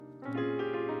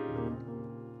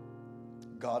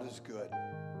God is good.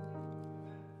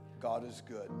 God is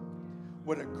good.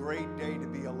 What a great day to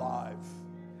be alive.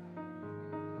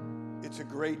 It's a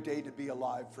great day to be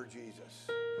alive for Jesus.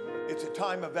 It's a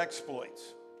time of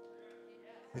exploits.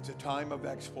 It's a time of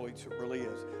exploits. It really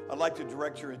is. I'd like to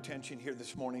direct your attention here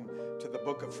this morning to the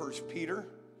book of 1 Peter.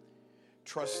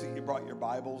 Trust that you brought your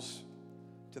Bibles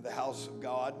to the house of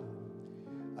God.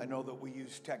 I know that we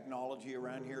use technology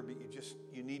around here, but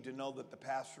you need to know that the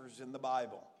pastor's in the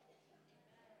Bible.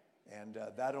 And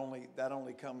that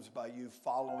only comes by you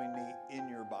following me in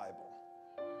your Bible.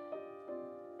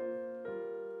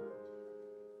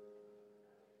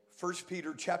 1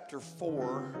 Peter chapter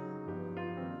 4,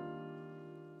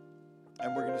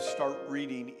 and we're going to start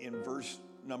reading in verse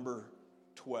number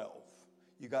 12.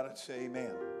 You got it? Say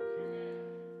amen.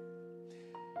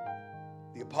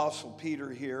 The Apostle Peter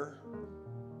here,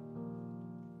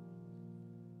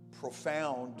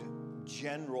 profound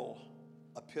general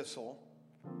epistle.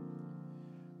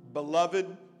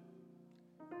 Beloved,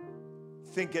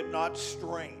 think it not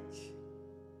strange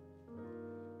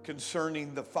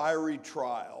concerning the fiery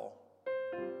trial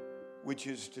which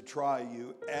is to try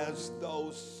you, as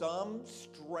though some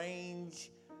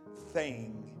strange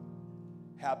thing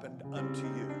happened unto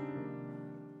you.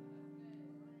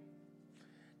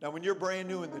 Now, when you're brand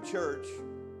new in the church,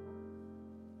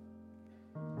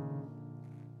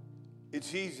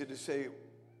 it's easy to say,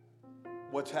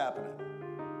 what's happening?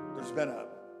 There's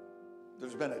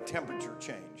been a temperature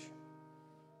change.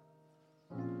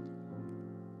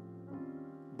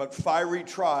 But fiery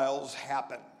trials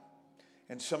happen.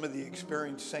 And some of the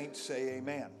experienced saints say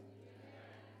amen.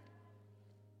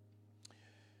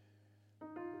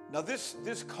 Now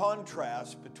this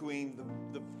contrast between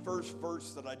the first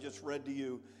verse that I just read to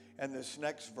you and this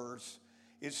next verse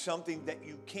is something that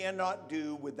you cannot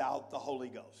do without the Holy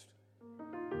Ghost.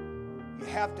 You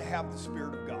have to have the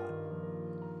Spirit of God.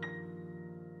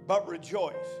 But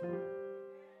rejoice.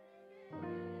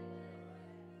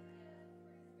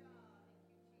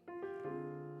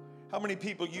 How many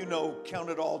people you know count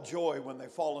it all joy when they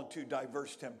fall into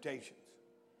diverse temptations?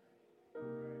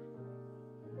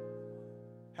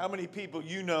 How many people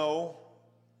you know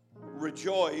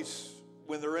rejoice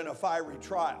when they're in a fiery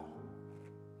trial?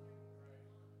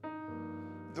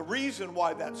 The reason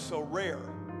why that's so rare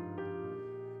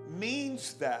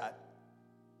means that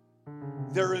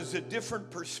there is a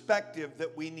different perspective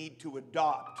that we need to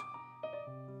adopt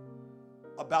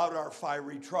about our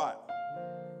fiery trial.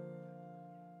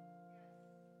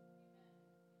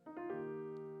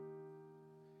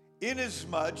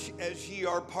 Inasmuch as ye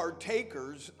are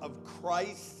partakers of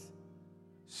Christ's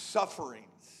sufferings,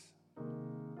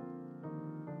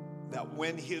 that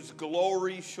when his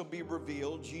glory shall be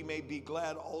revealed, ye may be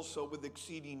glad also with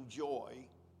exceeding joy.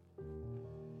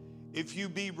 If you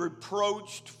be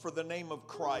reproached for the name of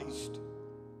Christ,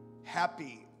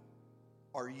 happy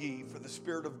are ye, for the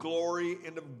Spirit of glory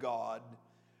and of God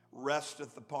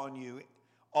resteth upon you.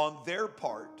 On their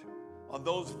part, on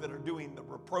those that are doing the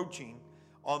reproaching,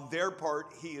 on their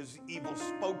part, he is evil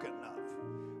spoken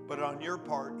of, but on your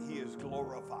part, he is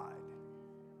glorified.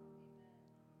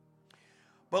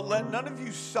 But let none of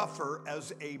you suffer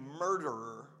as a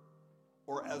murderer,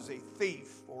 or as a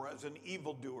thief, or as an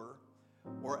evildoer,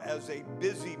 or as a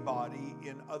busybody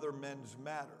in other men's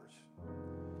matters.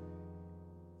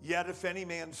 Yet if any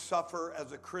man suffer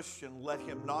as a Christian, let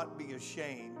him not be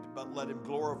ashamed, but let him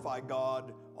glorify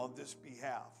God on this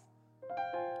behalf.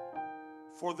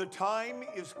 For the time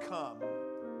is come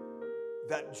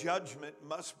that judgment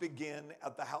must begin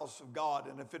at the house of God.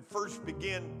 And if it first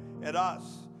begin at us,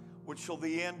 which shall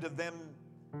the end of them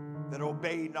that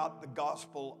obey not the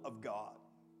gospel of God.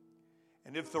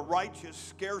 And if the righteous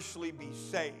scarcely be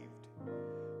saved,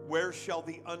 where shall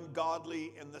the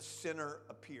ungodly and the sinner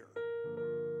appear?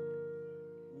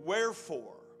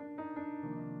 Wherefore,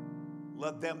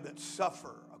 let them that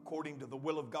suffer according to the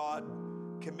will of God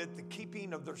commit the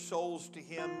keeping of their souls to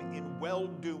him in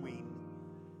well-doing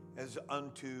as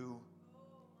unto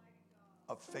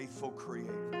a faithful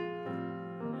Creator.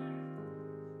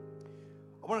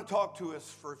 I want to talk to us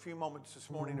for a few moments this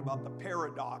morning about the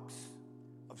paradox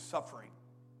of suffering.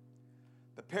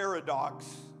 The paradox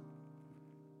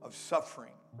of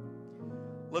suffering.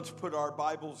 Let's put our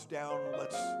Bibles down.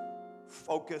 Let's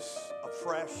focus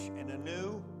afresh and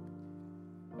anew.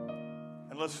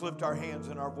 And let's lift our hands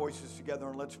and our voices together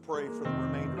and let's pray for the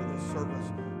remainder of this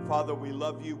service. Father, we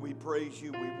love you, we praise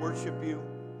you, we worship you.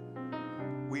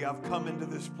 We have come into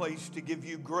this place to give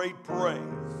you great praise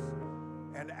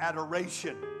and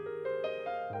adoration.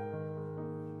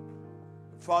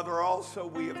 Father, also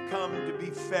we have come to be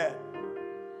fed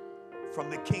from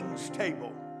the King's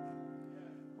table.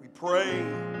 We pray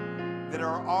that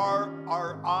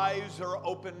our eyes are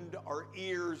opened, our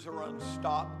ears are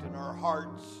unstopped, and our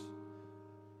hearts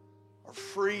are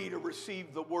free to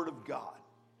receive the Word of God.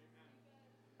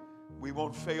 We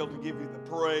won't fail to give you the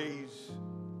praise,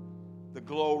 the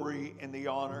glory, and the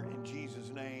honor in Jesus'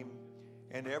 name.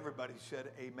 And everybody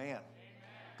said amen.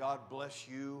 God bless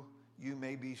you. You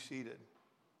may be seated.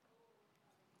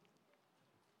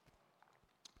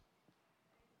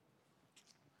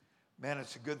 Man,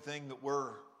 it's a good thing that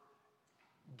we're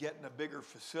getting a bigger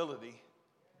facility.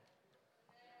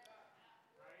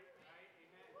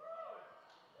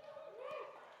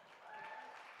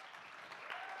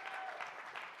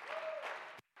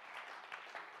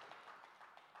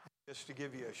 Just to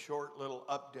give you a short little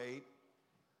update,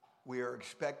 we are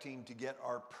expecting to get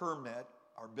our permit,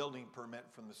 our building permit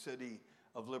from the city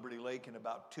of Liberty Lake in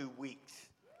about 2 weeks.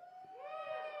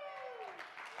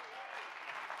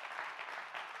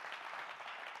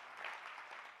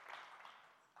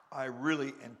 I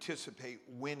really anticipate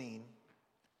winning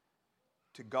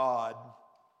to God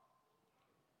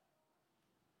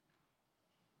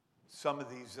some of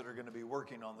these that are going to be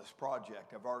working on this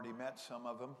project. I've already met some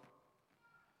of them,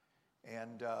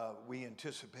 and we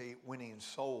anticipate winning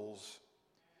souls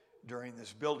during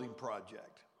this building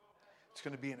project. It's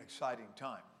going to be an exciting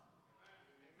time.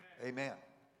 Amen.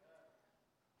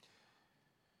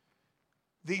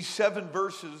 These 7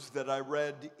 verses that I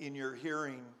read in your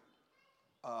hearing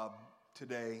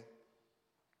today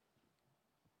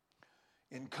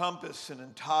encompass an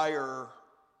entire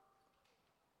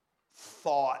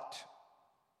thought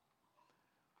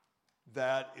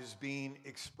that is being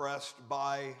expressed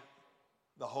by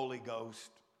the Holy Ghost.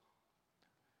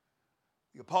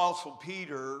 The Apostle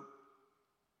Peter,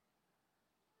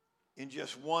 in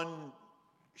just one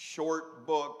short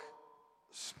book,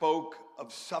 spoke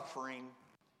of suffering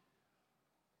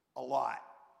a lot.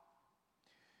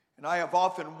 And I have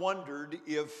often wondered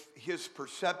if his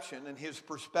perception and his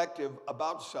perspective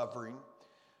about suffering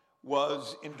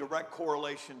was in direct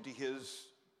correlation to his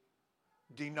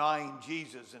denying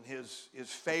Jesus and his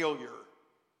failure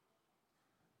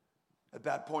at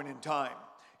that point in time.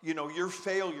 You know, your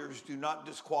failures do not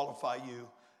disqualify you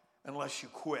unless you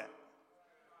quit.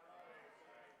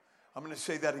 I'm going to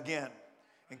say that again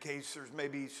in case there's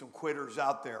maybe some quitters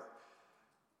out there.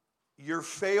 Your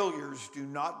failures do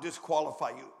not disqualify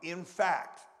you. In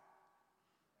fact,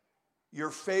 your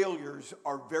failures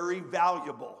are very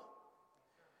valuable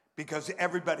because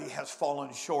everybody has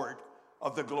fallen short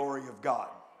of the glory of God.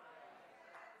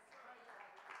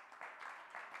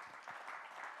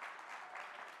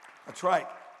 That's right.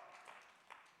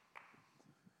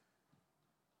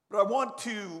 But I want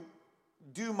to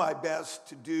do my best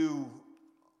to do,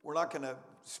 we're not going to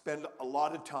spend a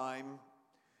lot of time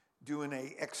doing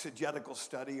an exegetical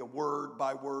study, a word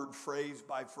by word, phrase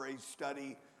by phrase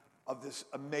study of this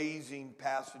amazing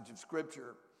passage of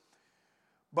Scripture.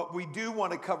 But we do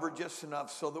want to cover just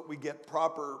enough so that we get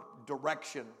proper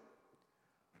direction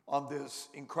on this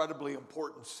incredibly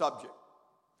important subject.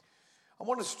 I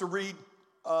want us to read,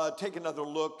 take another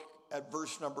look at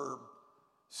verse number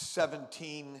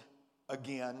 17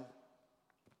 again.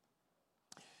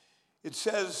 It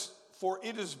says, "For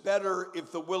it is better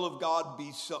if the will of God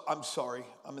be so." I'm sorry,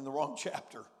 I'm in the wrong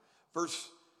chapter. Verse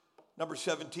number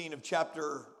 17 of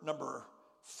chapter number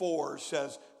 4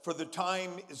 says, "For the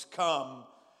time is come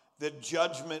that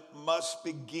judgment must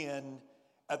begin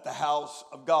at the house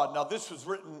of God." Now, this was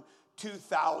written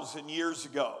 2,000 years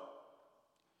ago.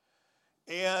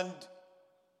 And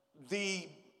the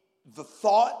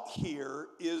thought here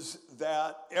is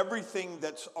that everything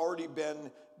that's already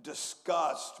been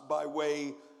discussed by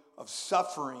way of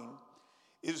suffering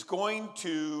is going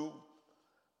to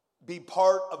be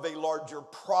part of a larger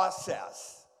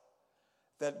process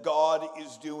that God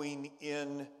is doing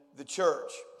in the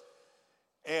church.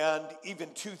 And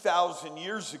even 2,000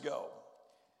 years ago,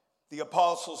 the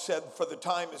apostle said, "For the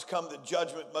time has come that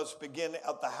judgment must begin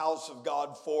at the house of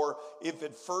God. For if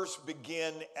it first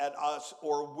begin at us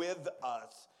or with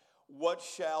us, what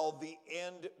shall the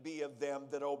end be of them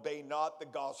that obey not the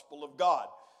gospel of God?"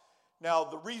 Now,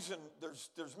 the reason,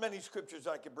 there's many scriptures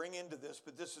I could bring into this,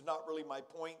 but this is not really my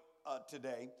point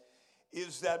today,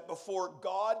 is that before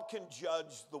God can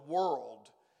judge the world,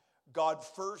 God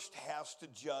first has to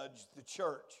judge the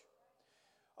church.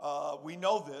 We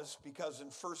know this because in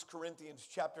 1 Corinthians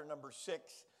chapter number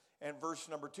 6 and verse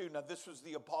number 2, now this was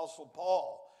the Apostle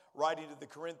Paul writing to the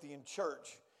Corinthian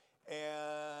church,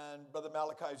 and Brother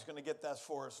Malachi is going to get that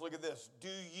for us. Look at this.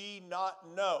 "Do ye not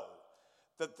know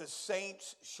that the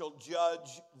saints shall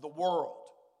judge the world?"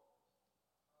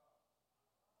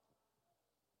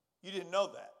 You didn't know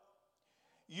that.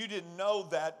 You didn't know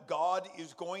that God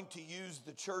is going to use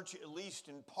the church, at least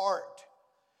in part,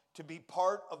 to be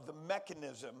part of the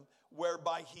mechanism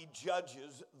whereby he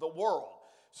judges the world.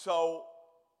 So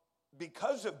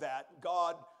because of that,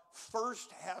 God first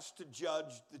has to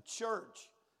judge the church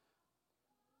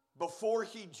before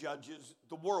he judges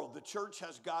the world. The church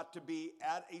has got to be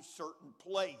at a certain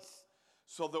place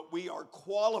so that we are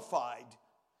qualified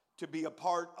to be a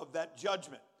part of that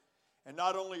judgment. And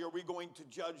not only are we going to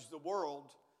judge the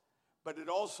world, but it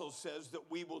also says that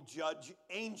we will judge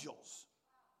angels.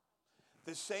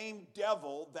 The same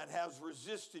devil that has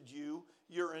resisted you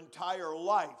your entire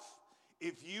life.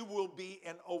 If you will be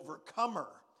an overcomer,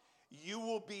 you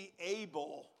will be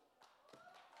able.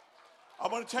 I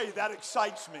want to tell you, that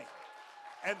excites me.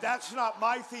 And that's not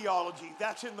my theology.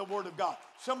 That's in the Word of God.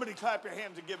 Somebody clap your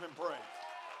hands and give him praise.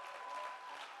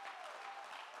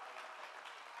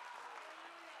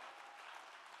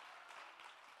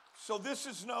 So this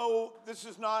is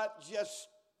not just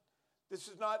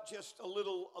a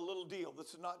little deal.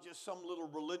 This is not just some little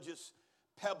religious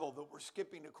pebble that we're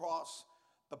skipping across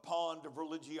the pond of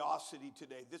religiosity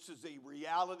today. This is a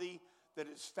reality that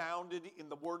is founded in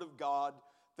the Word of God,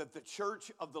 that the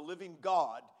church of the living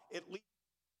God, at least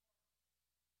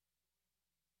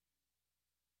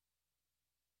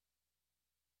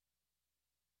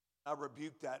I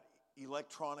rebuke that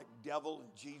electronic devil in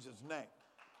Jesus' name.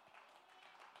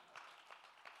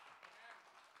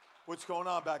 What's going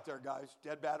on back there, guys?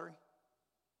 Dead battery?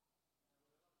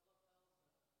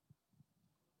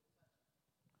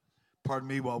 Pardon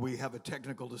me while we have a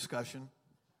technical discussion.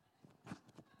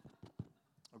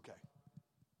 Okay.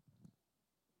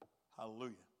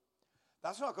 Hallelujah.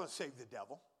 That's not going to save the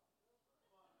devil.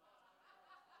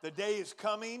 The day is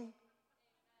coming.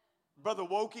 Brother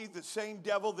Wokey, the same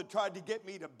devil that tried to get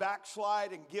me to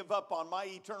backslide and give up on my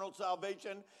eternal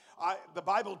salvation, the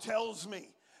Bible tells me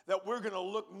that we're going to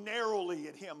look narrowly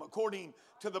at him according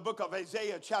to the book of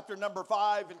Isaiah chapter number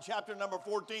 5 and chapter number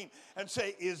 14 and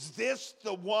say, is this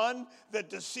the one that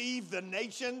deceived the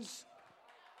nations?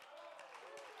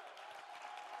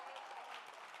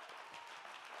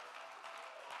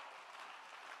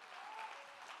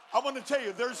 I want to tell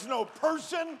you, there's no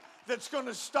person that's going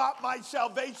to stop my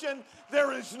salvation.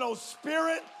 There is no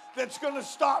spirit that's going to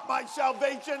stop my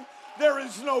salvation. There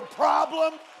is no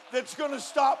problem that's going to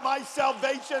stop my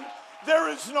salvation. There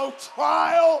is no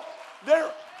trial.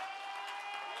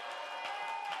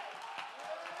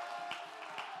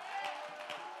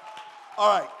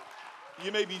 All right,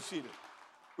 you may be seated.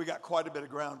 We got quite a bit of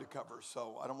ground to cover,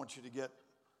 so I don't want you to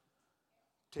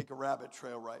take a rabbit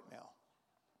trail right now.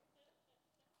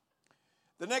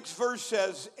 The next verse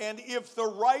says, and if the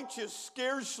righteous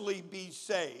scarcely be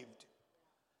saved.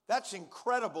 That's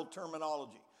incredible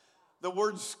terminology. The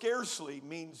word scarcely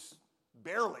means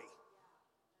barely.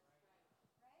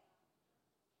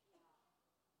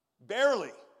 Barely.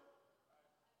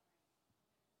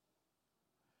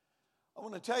 I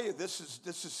want to tell you, this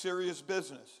is serious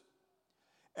business.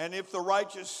 And if the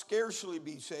righteous scarcely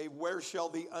be saved, where shall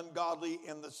the ungodly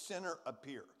and the sinner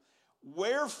appear?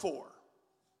 Wherefore,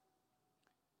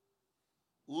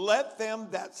 let them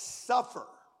that suffer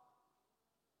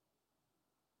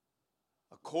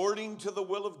according to the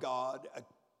will of God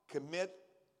commit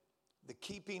the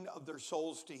keeping of their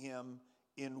souls to him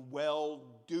in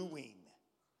well-doing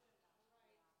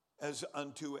as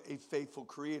unto a faithful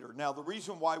creator. Now, the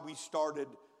reason why we started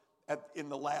in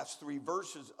the last 3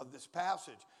 verses of this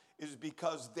passage is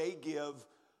because they give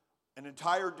an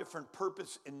entire different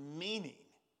purpose and meaning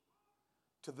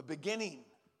to the beginning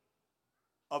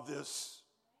of this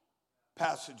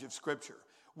passage of Scripture,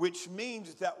 which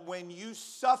means that when you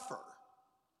suffer,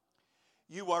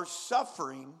 you are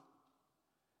suffering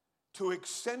to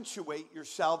accentuate your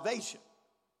salvation.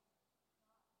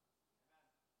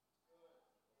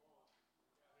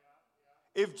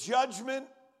 If judgment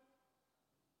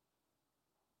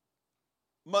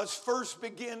must first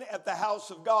begin at the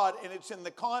house of God, and it's in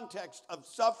the context of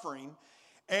suffering,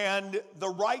 and the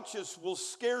righteous will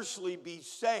scarcely be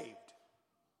saved.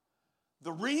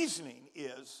 The reasoning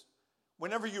is,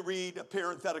 whenever you read a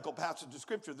parenthetical passage of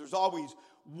Scripture, there's always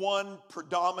one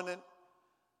predominant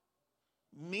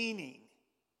meaning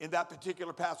in that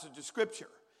particular passage of Scripture.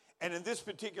 And in this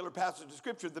particular passage of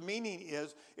Scripture, the meaning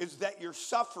is that your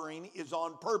suffering is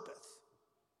on purpose.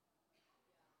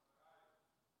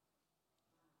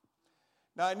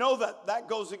 Now, I know that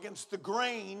goes against the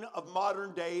grain of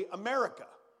modern day America.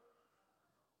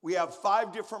 We have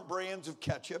 5 different brands of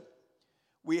ketchup.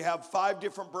 We have 5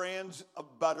 different brands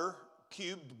of butter,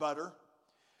 cubed butter.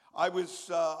 I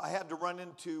had to run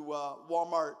into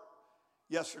Walmart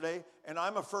yesterday, and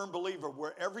I'm a firm believer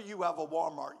wherever you have a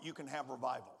Walmart, you can have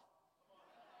revival.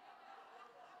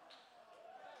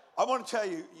 I want to tell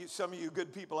you, some of you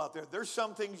good people out there, there's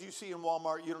some things you see in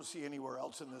Walmart you don't see anywhere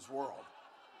else in this world.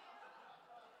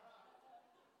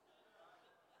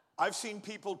 I've seen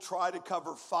people try to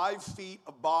cover 5 feet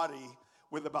of body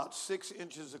with about 6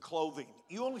 inches of clothing.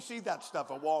 You only see that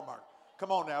stuff at Walmart.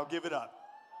 Come on now, give it up.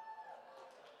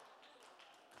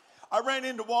 I ran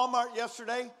into Walmart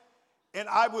yesterday, and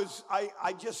I was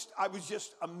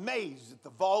just amazed at the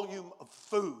volume of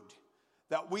food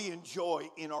that we enjoy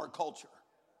in our culture.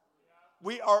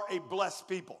 We are a blessed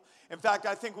people. In fact,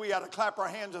 I think we ought to clap our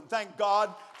hands and thank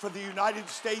God for the United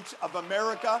States of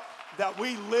America, that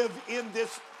we live in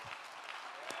this.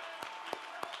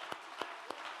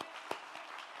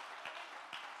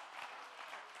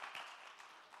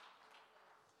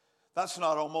 That's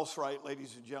not almost right,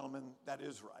 ladies and gentlemen. That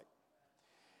is right.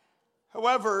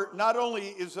 However, not only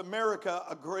is America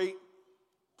a great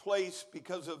place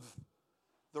because of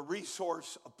the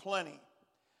resource of plenty,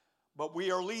 but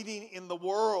we are leading in the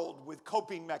world with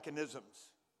coping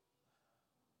mechanisms.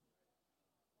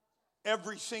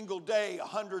 Every single day,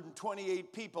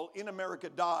 128 people in America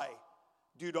die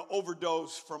due to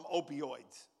overdose from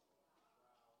opioids.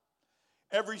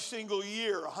 Every single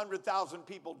year, 100,000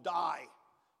 people die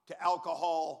to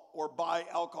alcohol or by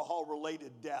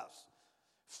alcohol-related deaths.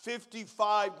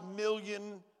 55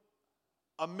 million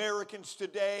Americans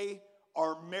today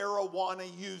are marijuana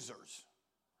users.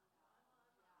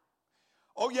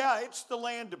 Oh yeah, it's the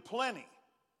land of plenty.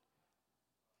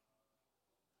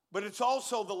 But it's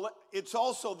also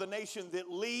the nation that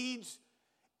leads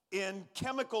in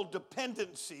chemical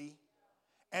dependency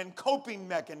and coping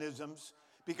mechanisms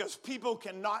because people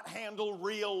cannot handle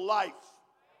real life.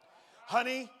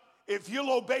 Honey, if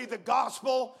you'll obey the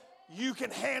gospel, you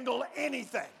can handle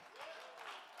anything.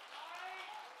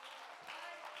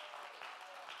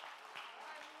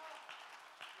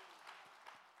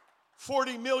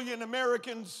 $40 million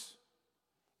Americans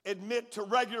admit to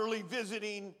regularly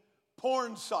visiting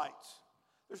porn sites.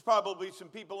 There's probably some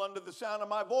people under the sound of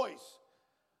my voice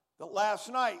that last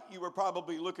night you were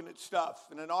probably looking at stuff.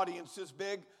 In an audience this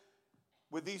big,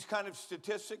 with these kind of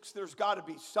statistics, there's got to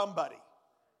be somebody.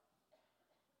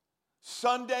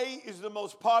 Sunday is the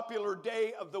most popular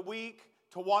day of the week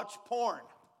to watch porn,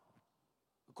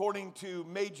 according to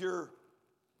major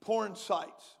porn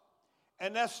sites.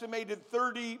 An estimated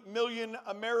 30 million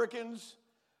Americans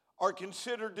are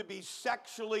considered to be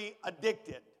sexually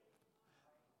addicted.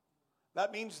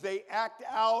 That means they act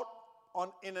out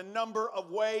in a number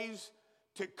of ways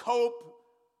to cope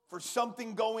for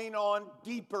something going on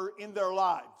deeper in their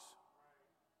lives.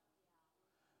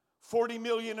 40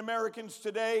 million Americans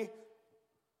today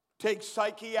take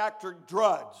psychiatric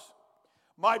drugs.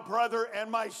 My brother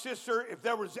and my sister, if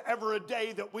there was ever a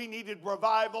day that we needed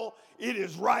revival, it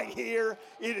is right here.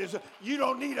 You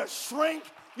don't need a shrink.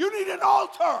 You need an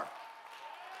altar.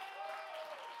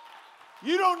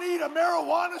 You don't need a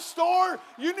marijuana store.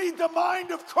 You need the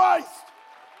mind of Christ.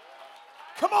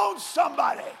 Come on,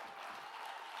 somebody.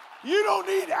 You don't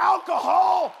need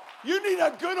alcohol. You need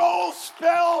a good old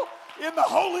spell in the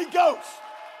Holy Ghost.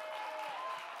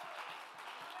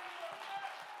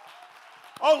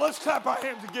 Oh, let's clap our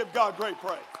hands and give God great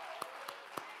praise.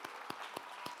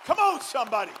 Come on,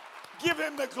 somebody. Give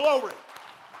him the glory.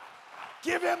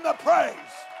 Give him the praise.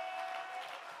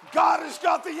 God has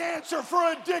got the answer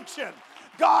for addiction.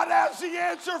 God has the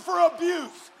answer for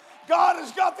abuse. God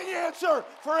has got the answer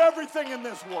for everything in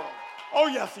this world. Oh,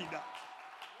 yes, he does.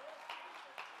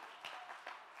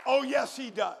 Oh, yes, he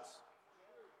does.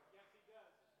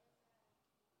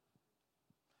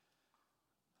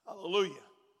 Hallelujah.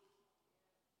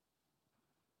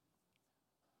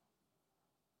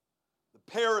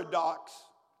 The paradox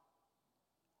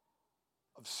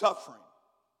of suffering.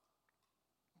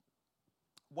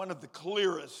 One of the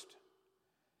clearest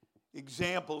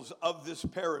examples of this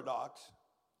paradox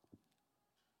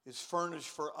is furnished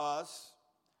for us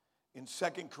in 2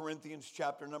 Corinthians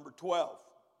chapter number 12.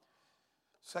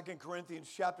 2 Corinthians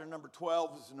chapter number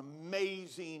 12 is an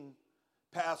amazing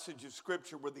passage of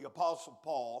scripture where the Apostle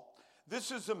Paul,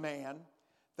 this is a man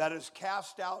that has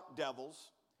cast out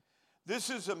devils. This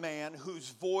is a man whose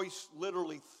voice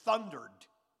literally thundered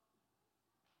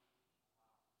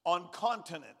on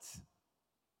continents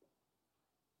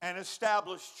and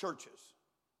established churches.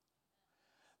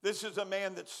 This is a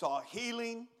man that saw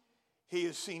healing. He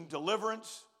has seen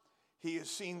deliverance. He has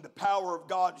seen the power of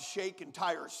God shake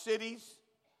entire cities.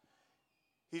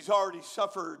 He's already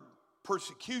suffered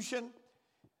persecution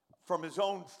from his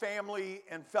own family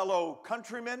and fellow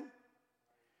countrymen.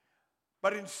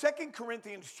 But in 2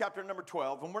 Corinthians chapter number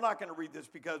 12, and we're not going to read this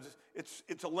because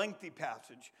it's a lengthy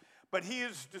passage, but he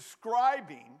is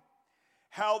describing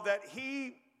how that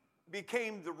he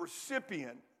became the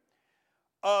recipient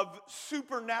of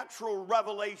supernatural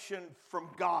revelation from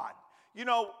God. You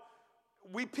know,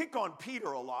 we pick on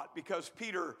Peter a lot because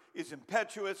Peter is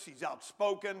impetuous, he's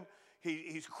outspoken,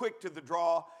 he's quick to the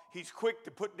draw, he's quick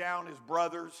to put down his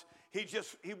brothers,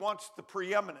 he wants the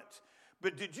preeminence.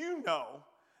 But did you know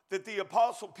that the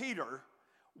Apostle Peter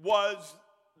was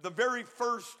the very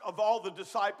first of all the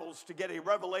disciples to get a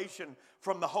revelation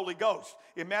from the Holy Ghost?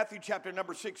 In Matthew chapter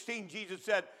number 16, Jesus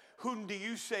said, "Whom do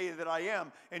you say that I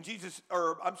am?" And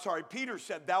Peter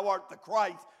said, "Thou art the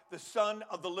Christ, the Son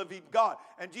of the living God."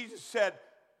 And Jesus said,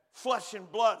 "Flesh and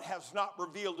blood has not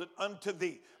revealed it unto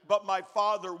thee, but my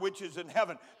Father which is in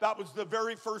heaven." That was the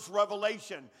very first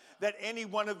revelation that any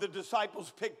one of the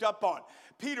disciples picked up on.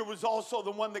 Peter was also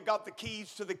the one that got the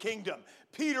keys to the kingdom.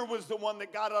 Peter was the one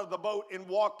that got out of the boat and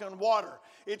walked on water.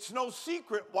 It's no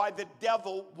secret why the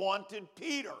devil wanted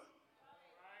Peter.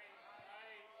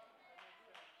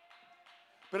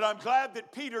 But I'm glad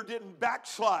that Peter didn't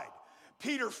backslide.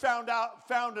 Peter found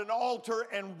an altar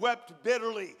and wept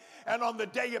bitterly, and on the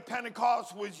day of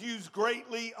Pentecost was used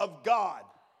greatly of God.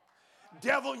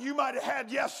 Devil, you might have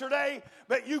had yesterday,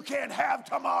 but you can't have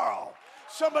tomorrow.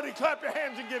 Somebody clap your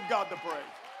hands and give God the praise.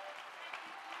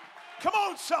 Come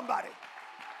on, somebody.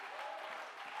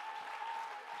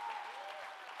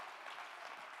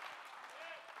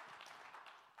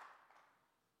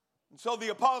 And so the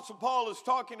Apostle Paul is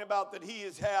talking about that he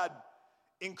has had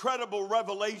incredible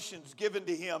revelations given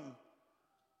to him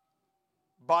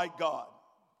by God.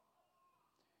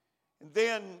 And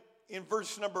then in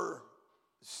verse number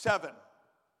 7,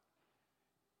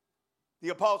 the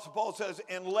Apostle Paul says,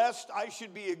 "And lest I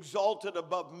should be exalted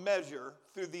above measure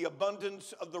through the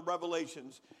abundance of the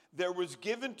revelations, there was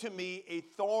given to me a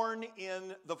thorn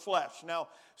in the flesh." Now,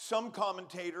 some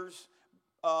commentators,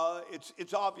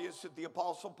 it's obvious that the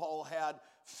Apostle Paul had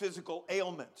physical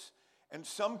ailments. And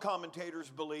some commentators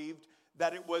believed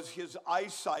that it was his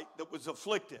eyesight that was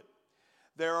afflicted.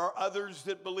 There are others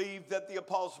that believe that the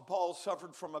Apostle Paul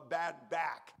suffered from a bad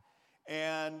back.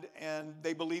 And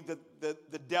they believe that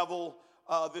the devil,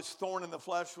 this thorn in the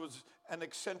flesh, was an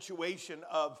accentuation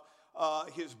of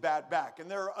his bad back. And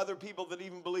there are other people that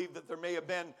even believe that there may have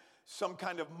been some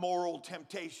kind of moral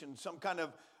temptation, some kind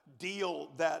of deal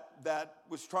that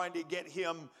was trying to get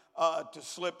him to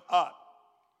slip up.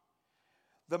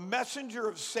 The messenger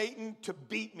of Satan to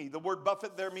beat me. The word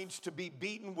buffet there means to be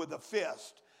beaten with a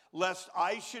fist, lest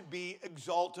I should be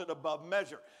exalted above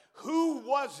measure. Who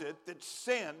was it that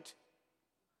sent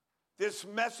this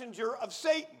messenger of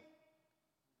Satan?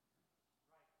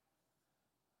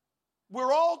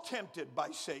 We're all tempted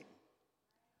by Satan.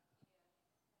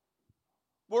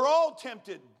 We're all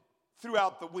tempted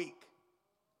throughout the week.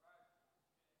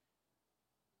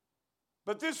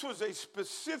 But this was a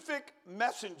specific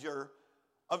messenger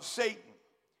of Satan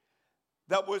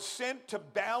that was sent to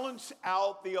balance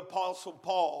out the Apostle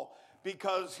Paul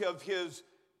because of his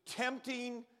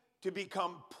tempting to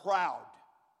become proud.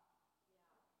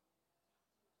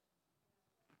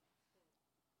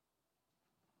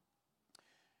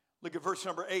 Look at verse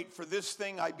number 8. "For this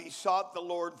thing I besought the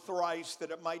Lord thrice,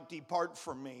 that it might depart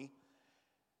from me.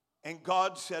 And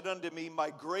God said unto me,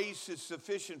 My grace is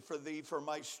sufficient for thee, for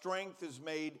my strength is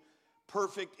made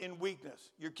perfect in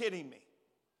weakness." You're kidding me.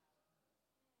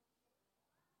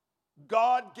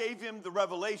 God gave him the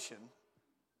revelation.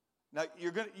 Now,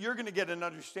 you're going to get an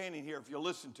understanding here if you'll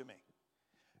listen to me.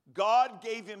 God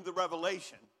gave him the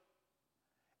revelation,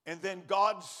 and then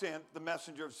God sent the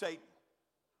messenger of Satan.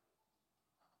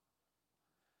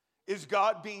 Is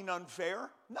God being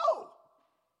unfair? No.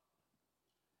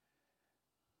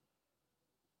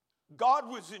 God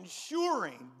was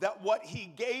ensuring that what he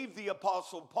gave the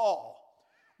Apostle Paul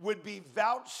would be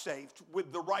vouchsafed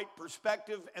with the right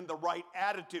perspective and the right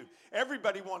attitude.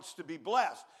 Everybody wants to be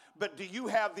blessed, but do you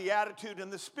have the attitude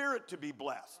and the spirit to be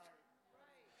blessed?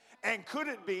 And could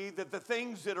it be that the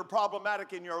things that are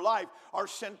problematic in your life are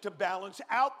sent to balance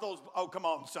out those? Oh, come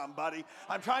on, somebody.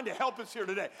 I'm trying to help us here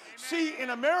today. Amen. See,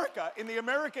 in America, in the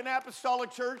American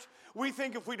Apostolic Church, we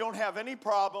think if we don't have any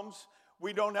problems,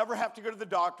 we don't ever have to go to the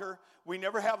doctor, we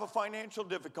never have a financial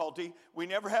difficulty, we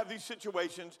never have these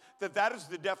situations, that is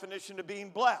the definition of being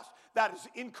blessed. That is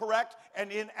incorrect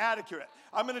and inaccurate.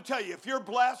 I'm going to tell you, if you're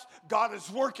blessed, God is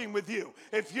working with you.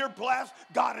 If you're blessed,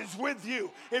 God is with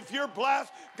you. If you're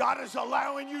blessed, God is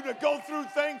allowing you to go through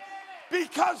things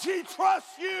because he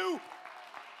trusts you.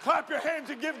 Clap your hands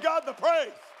and give God the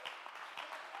praise.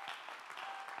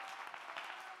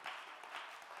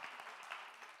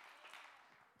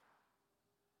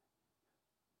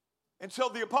 And so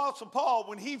the Apostle Paul,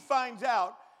 when he finds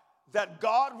out that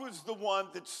God was the one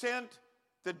that sent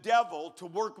the devil to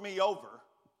work me over,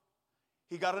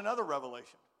 he got another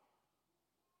revelation.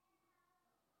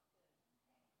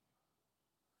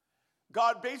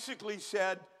 God basically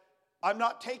said, I'm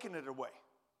not taking it away.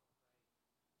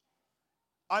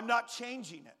 I'm not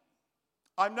changing it.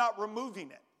 I'm not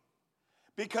removing it.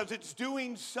 Because it's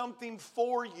doing something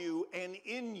for you and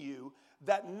in you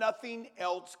that nothing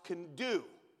else can do.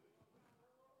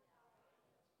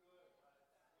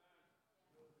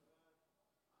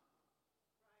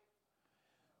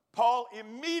 Paul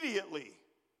immediately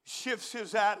shifts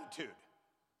his attitude.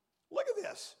 Look at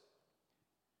this.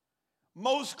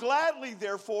 Most gladly,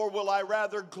 therefore, will I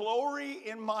rather glory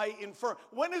in my infirmity.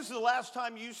 When is the last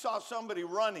time you saw somebody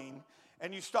running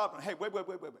and you stopped and, hey, wait.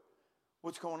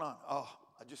 What's going on? Oh,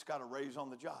 I just got a raise on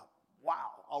the job.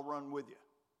 Wow, I'll run with you.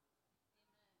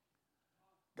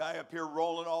 Guy up here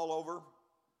rolling all over,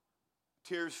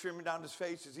 tears streaming down his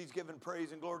face as he's giving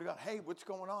praise and glory to God. Hey, what's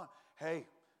going on? Hey,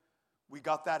 we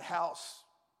got that house.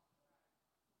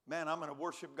 Man, I'm going to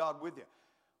worship God with you.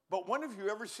 But when have you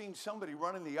ever seen somebody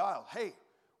running the aisle? Hey,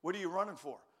 what are you running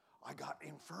for? I got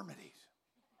infirmities.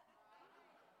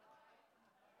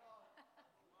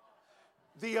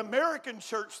 The American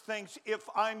church thinks if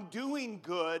I'm doing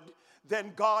good,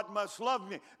 then God must love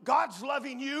me. God's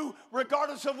loving you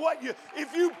regardless of what you...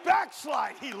 If you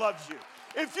backslide, he loves you.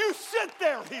 If you sit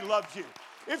there, he loves you.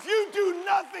 If you do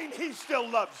nothing, he still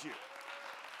loves you.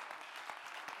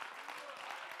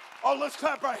 Oh, let's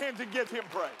clap our hands and give him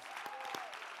praise.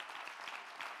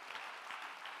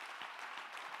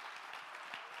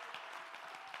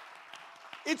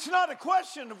 It's not a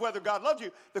question of whether God loves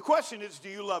you. The question is, do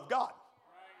you love God?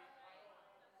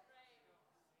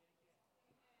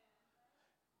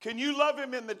 Can you love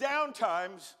him in the down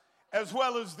times as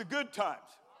well as the good times?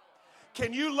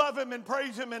 Can you love him and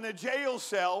praise him in a jail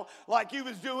cell like he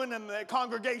was doing in the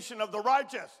congregation of the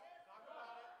righteous?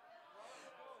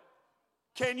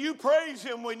 Can you praise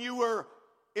him when you were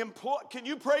employed? Can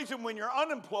you praise him when you're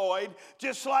unemployed,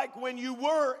 just like when you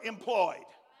were employed?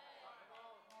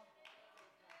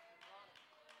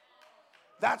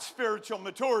 That's spiritual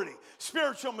maturity.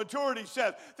 Spiritual maturity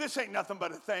says, this ain't nothing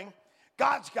but a thing.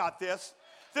 God's got this.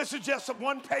 This is just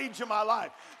one page of my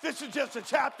life. This is just a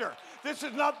chapter. This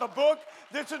is not the book.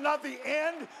 This is not the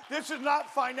end. This is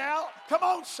not final. Come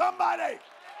on, somebody.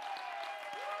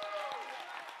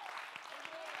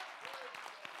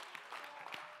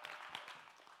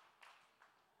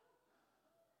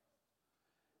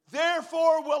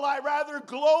 Therefore will I rather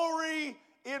glory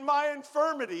in my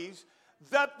infirmities,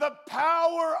 that the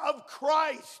power of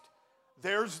Christ,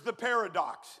 there's the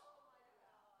paradox.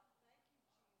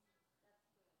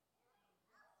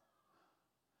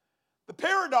 The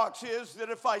paradox is that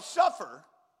if I suffer,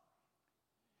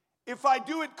 if I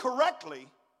do it correctly,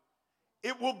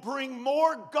 it will bring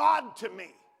more God to me.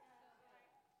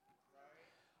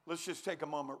 Let's just take a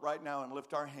moment right now and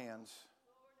lift our hands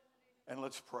and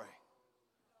let's pray.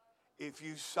 If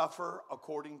you suffer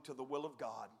according to the will of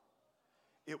God,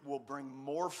 it will bring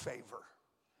more favor.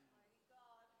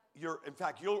 In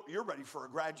fact, you're ready for a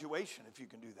graduation if you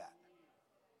can do that.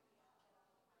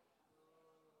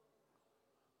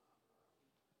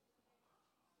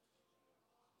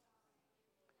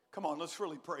 Come on, let's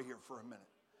really pray here for a minute.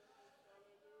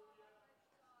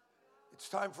 It's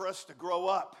time for us to grow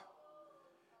up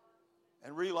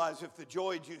and realize if the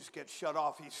joy juice gets shut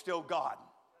off, he's still God.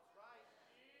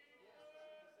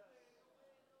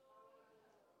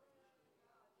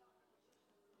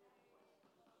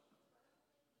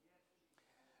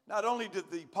 Not only did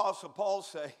the Apostle Paul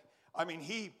say,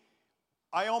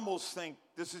 I almost think,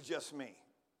 this is just me.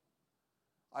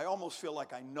 I almost feel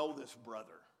like I know this brother.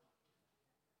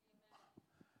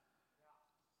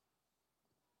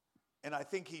 And I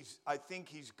think he's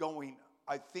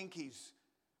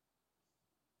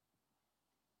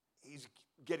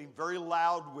getting very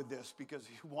loud with this because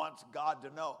he wants God to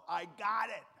know, I got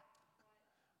it.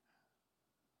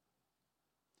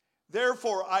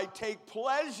 Therefore, I take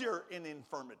pleasure in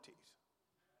infirmities.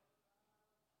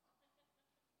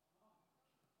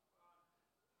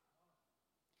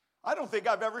 I don't think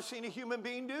I've ever seen a human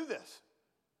being do this.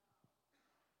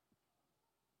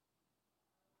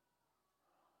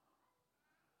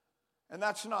 And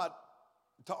that's not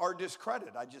to our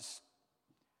discredit.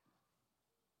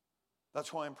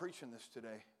 That's why I'm preaching this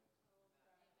today.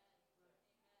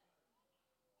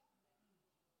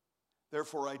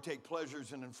 Therefore, I take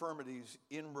pleasures in infirmities,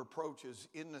 in reproaches,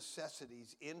 in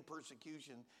necessities, in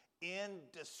persecution, in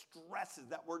distresses.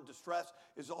 That word distress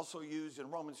is also used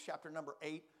in Romans chapter number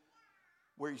 8.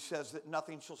 where he says that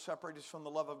nothing shall separate us from the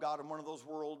love of God. And one of those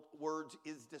words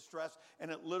is distress. And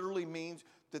it literally means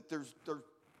that there's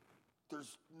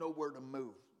nowhere to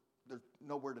move. There's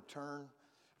nowhere to turn.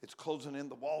 It's closing in.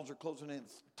 The walls are closing in.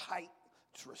 It's tight.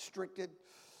 It's restricted.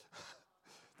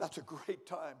 That's a great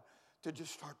time to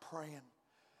just start praying.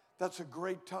 That's a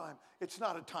great time. It's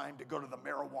not a time to go to the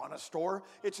marijuana store.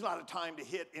 It's not a time to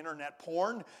hit internet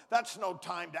porn. That's no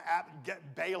time to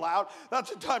bail out.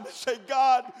 That's a time to say,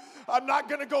 God, I'm not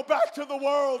going to go back to the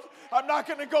world. I'm not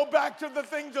going to go back to the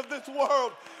things of this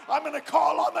world. I'm going to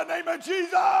call on the name of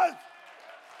Jesus.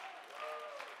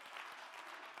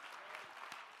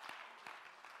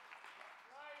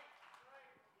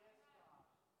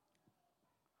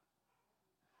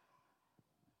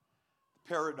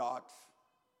 Paradox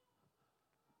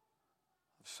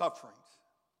of sufferings.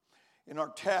 In our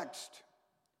text,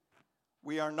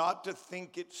 we are not to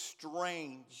think it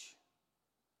strange,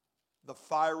 the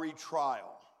fiery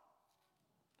trial.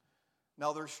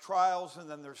 Now there's trials and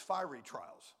then there's fiery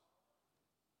trials.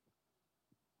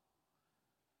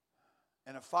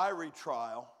 And a fiery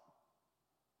trial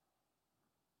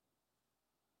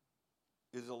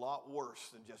is a lot worse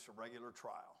than just a regular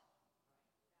trial.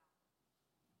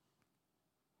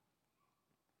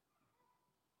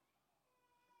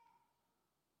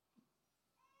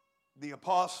 The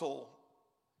apostle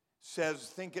says,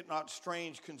 think it not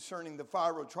strange concerning the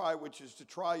fiery trial, which is to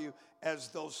try you as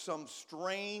though some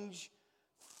strange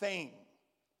thing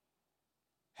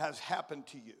has happened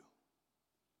to you.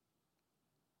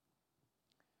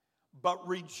 But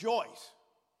rejoice.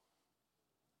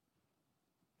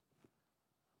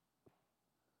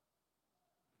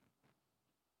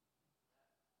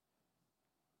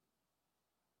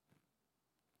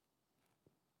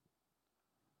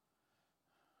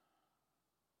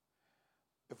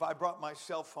 If I brought my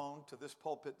cell phone to this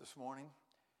pulpit this morning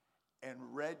and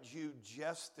read you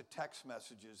just the text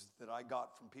messages that I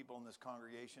got from people in this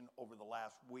congregation over the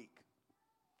last week,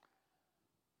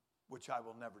 which I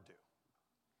will never do,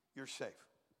 you're safe.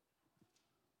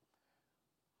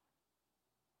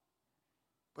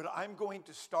 But I'm going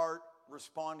to start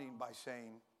responding by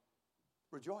saying,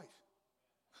 rejoice.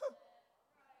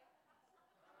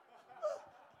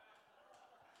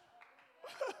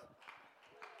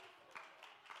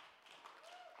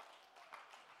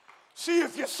 See,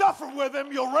 if you suffer with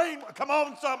him, you'll reign. Come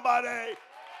on, somebody.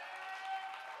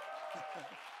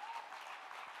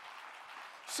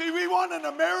 See, we want an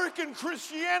American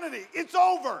Christianity. It's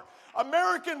over.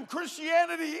 American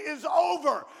Christianity is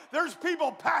over. There's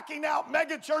people packing out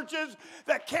mega churches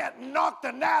that can't knock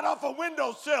the gnat off a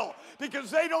windowsill because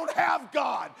they don't have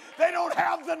God. They don't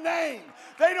have the name.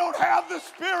 They don't have the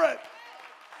Spirit.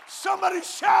 Somebody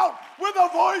shout with a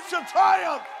voice of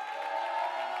triumph.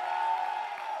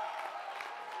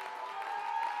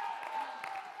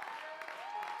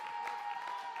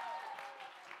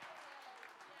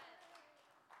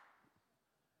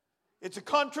 It's a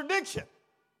contradiction.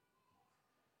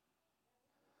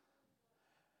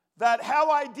 That how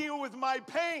I deal with my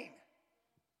pain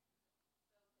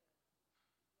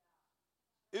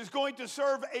is going to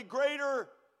serve a greater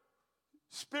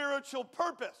spiritual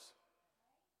purpose.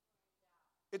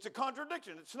 It's a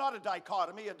contradiction. It's not a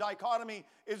dichotomy. A dichotomy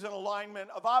is an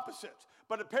alignment of opposites.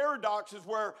 But a paradox is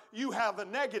where you have a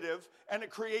negative and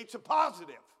it creates a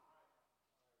positive.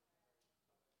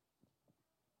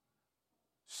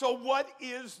 So what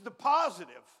is the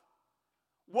positive?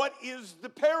 What is the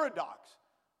paradox?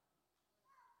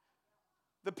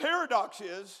 The paradox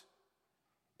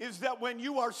is that when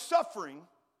you are suffering,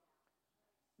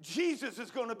 Jesus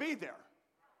is going to be there.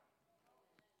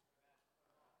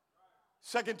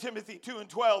 2 Timothy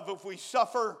 2:12, if we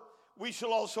suffer, we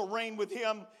shall also reign with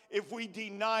him. If we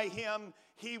deny him,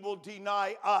 he will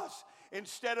deny us.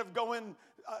 Instead of going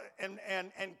and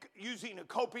using a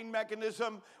coping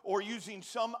mechanism or using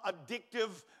some addictive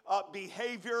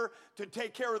behavior to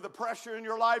take care of the pressure in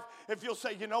your life, if you'll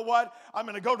say, you know what, I'm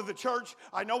going to go to the church.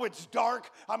 I know it's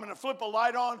dark. I'm going to flip a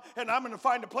light on and I'm going to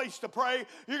find a place to pray.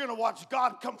 You're going to watch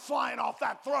God come flying off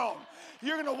that throne.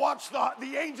 You're going to watch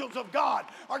the angels of God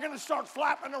are going to start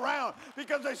flapping around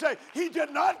because they say, he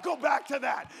did not go back to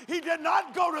that. He did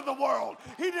not go to the world.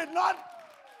 He did not.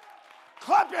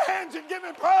 Clap your hands and give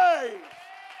him praise.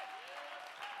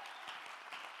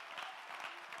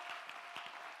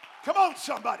 Come on,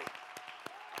 somebody.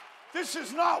 This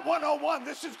is not 101.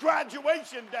 This is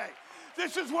graduation day.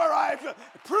 This is where I've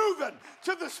proven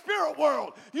to the spirit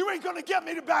world, you ain't going to get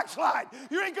me to backslide.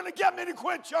 You ain't going to get me to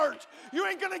quit church. You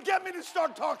ain't going to get me to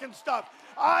start talking stuff.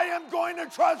 I am going to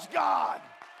trust God.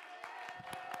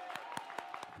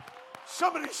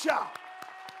 Somebody shout.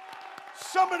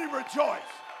 Somebody rejoice.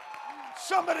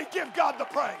 Somebody give God the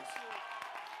praise.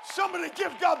 Somebody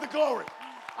give God the glory.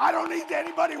 I don't need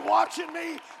anybody watching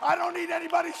me. I don't need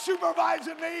anybody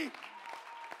supervising me.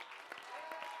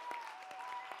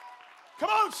 Come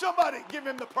on, somebody, give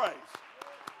him the praise.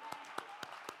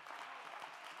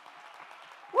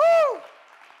 Woo!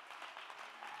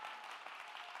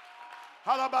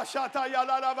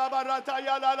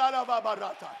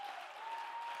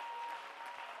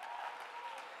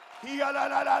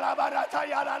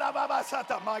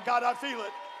 My God, I feel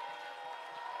it.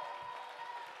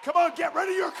 Come on, get rid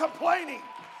of your complaining.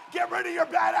 Get rid of your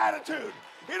bad attitude.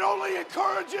 It only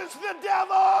encourages the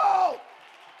devil.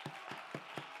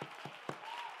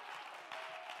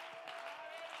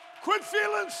 Quit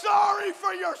feeling sorry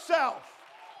for yourself.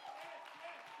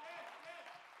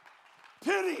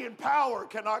 Pity and power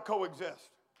cannot coexist.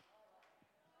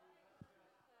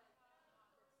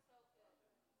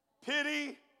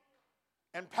 Pity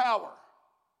and power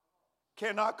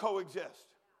cannot coexist.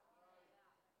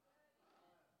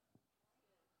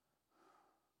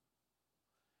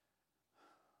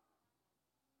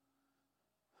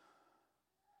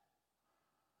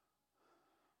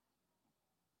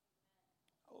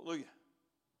 Hallelujah.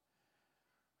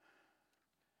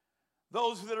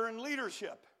 Those that are in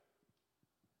leadership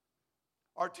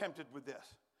are tempted with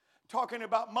this. Talking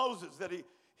about Moses, that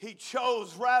he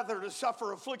chose rather to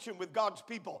suffer affliction with God's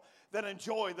people than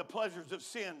enjoy the pleasures of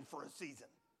sin for a season.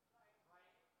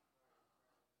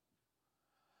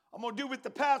 I'm going to do what the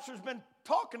pastor's been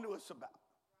talking to us about.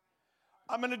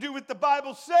 I'm going to do what the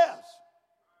Bible says.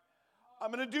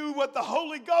 I'm going to do what the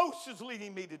Holy Ghost is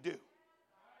leading me to do.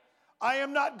 I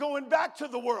am not going back to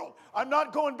the world. I'm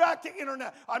not going back to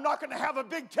internet. I'm not going to have a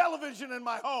big television in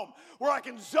my home where I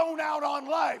can zone out on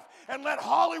life and let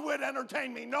Hollywood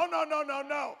entertain me. No, no, no, no,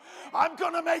 no. I'm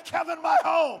going to make heaven my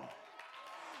home.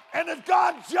 And if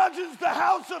God judges the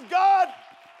house of God,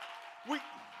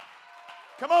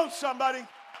 come on, somebody.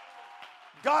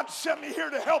 God sent me here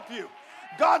to help you.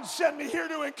 God sent me here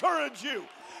to encourage you.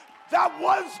 That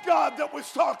was God that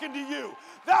was talking to you.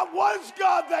 That was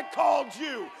God that called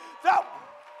you.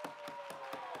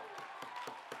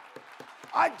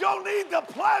 I don't need the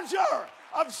pleasure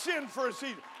of sin for a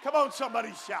season. Come on,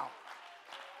 somebody shout.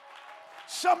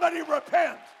 Somebody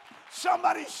repent.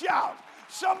 Somebody shout.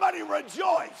 Somebody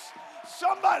rejoice.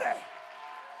 Somebody.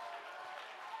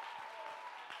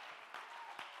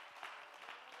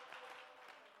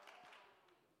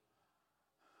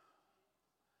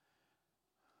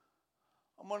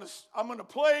 I'm gonna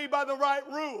play by the right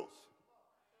rules.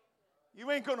 You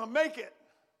ain't going to make it.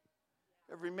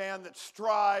 Every man that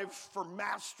strives for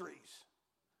masteries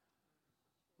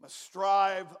must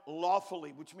strive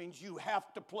lawfully, which means you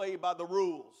have to play by the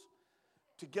rules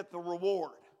to get the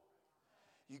reward.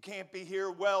 You can't be here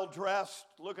well dressed,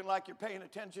 looking like you're paying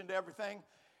attention to everything,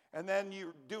 and then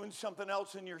you're doing something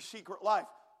else in your secret life.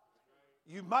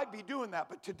 You might be doing that,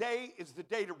 but today is the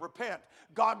day to repent.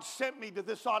 God sent me to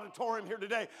this auditorium here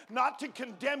today, not to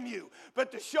condemn you,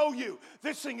 but to show you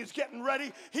this thing is getting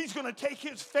ready. He's going to take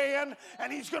his fan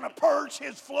and he's going to purge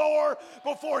his floor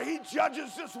before he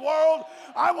judges this world.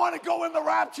 I want to go in the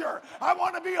rapture. I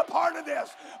want to be a part of this.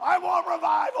 I want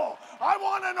revival. I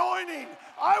want anointing.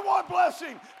 I want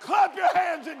blessing. Clap your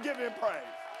hands and give him praise.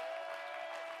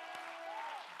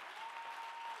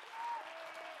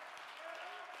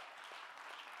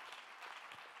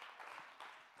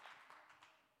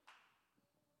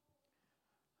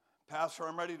 Pastor,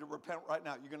 I'm ready to repent right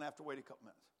now. You're going to have to wait a couple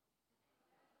minutes.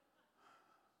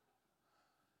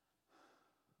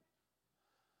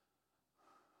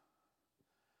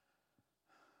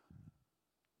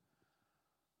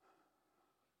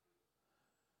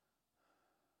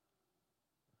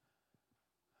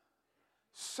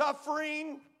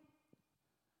 Suffering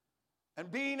and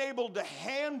being able to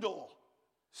handle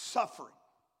suffering,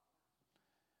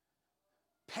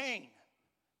 pain,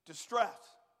 distress.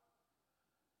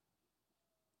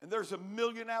 And there's a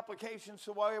million applications,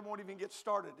 so I won't even get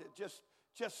started. It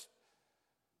just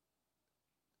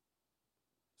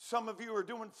some of you are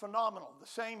doing phenomenal.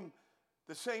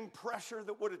 The same pressure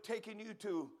that would have taken you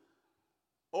to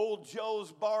Old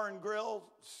Joe's Bar and Grill,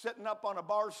 sitting up on a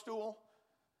bar stool,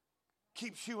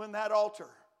 keeps you in that altar.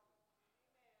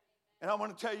 And I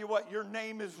want to tell you what, your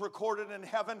name is recorded in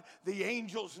heaven. The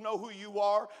angels know who you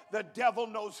are. The devil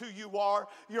knows who you are.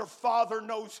 Your Father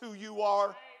knows who you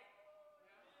are.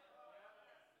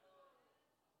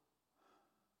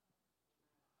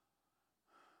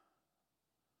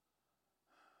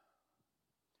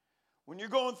 When you're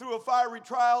going through a fiery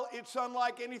trial, it's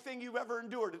unlike anything you've ever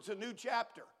endured. It's a new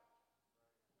chapter.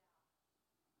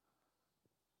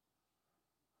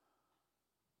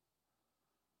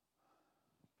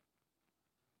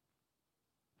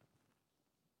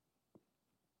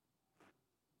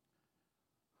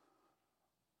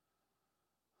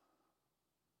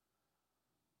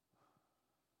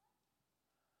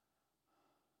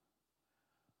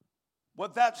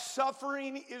 what that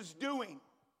suffering is doing,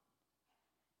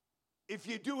 if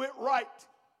you do it right.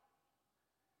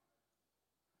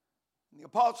 The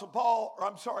Apostle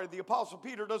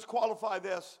Peter does qualify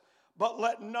this, but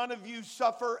let none of you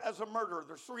suffer as a murderer.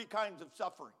 There's three kinds of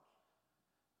suffering.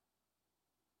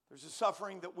 There's a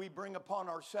suffering that we bring upon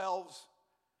ourselves.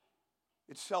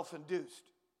 It's self-induced.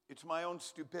 It's my own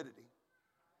stupidity.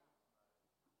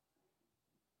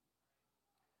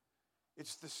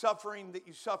 It's the suffering that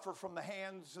you suffer from the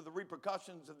hands of the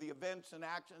repercussions of the events and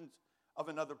actions of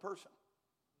another person.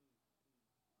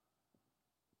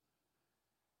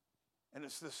 And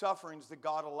it's the sufferings that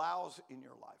God allows in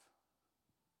your life.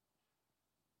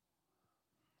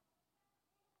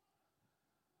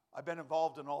 I've been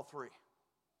involved in all three.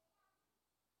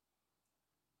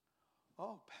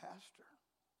 Oh, Pastor,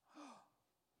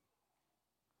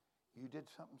 you did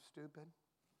something stupid?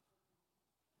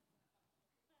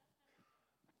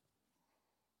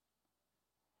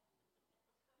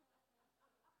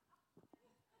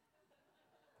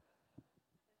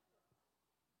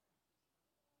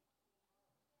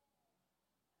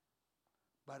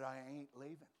 But I ain't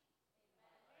leaving.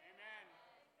 Amen.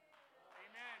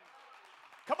 Amen.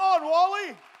 Come on,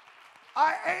 Wally.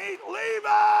 I ain't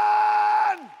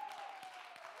leaving.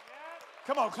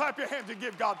 Come on, clap your hands and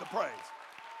give God the praise.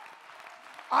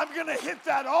 I'm going to hit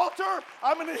that altar.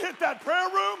 I'm going to hit that prayer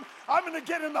room. I'm going to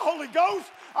get in the Holy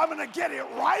Ghost. I'm going to get it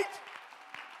right.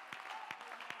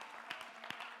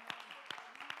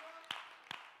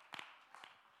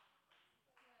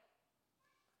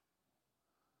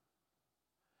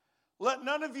 Let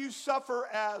none of you suffer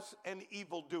as an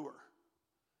evildoer,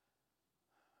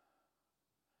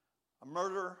 a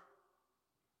murderer,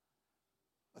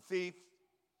 a thief.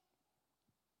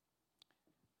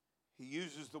 He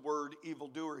uses the word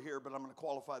evildoer here, but I'm going to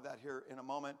qualify that here in a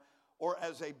moment. Or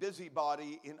as a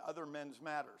busybody in other men's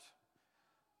matters.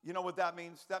 You know what that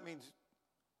means? That means,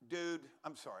 dude,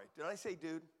 I'm sorry. Did I say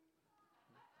dude?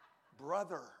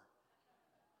 Brother,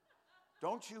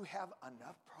 don't you have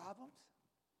enough problems?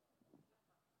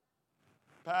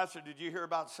 Pastor, did you hear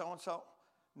about so-and-so?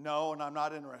 No, and I'm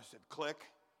not interested. Click.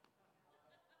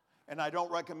 And I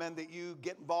don't recommend that you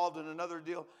get involved in another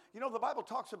deal. You know, the Bible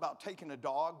talks about taking a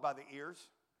dog by the ears.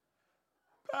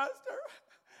 Pastor,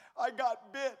 I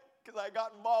got bit because I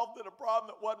got involved in a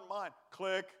problem that wasn't mine.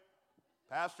 Click.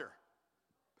 Pastor,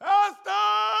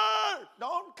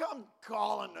 don't come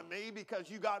calling to me because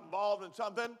you got involved in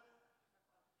something.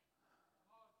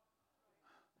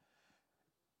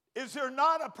 Is there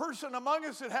not a person among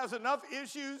us that has enough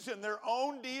issues in their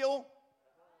own deal?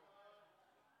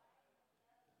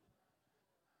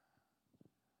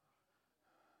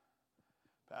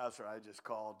 Pastor, I just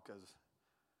called because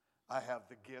I have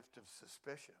the gift of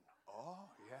suspicion. Oh,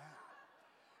 yeah.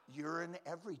 You're in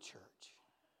every church.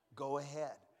 Go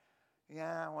ahead.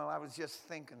 Yeah, well, I was just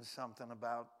thinking something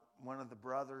about one of the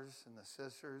brothers and the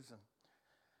sisters,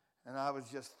 and I was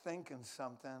just thinking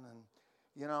something, and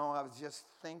I was just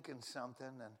thinking something,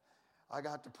 and I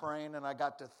got to praying, and I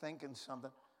got to thinking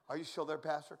something. Are you still there,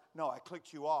 Pastor? No, I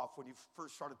clicked you off when you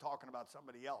first started talking about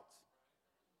somebody else.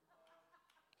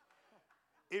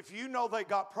 If you know they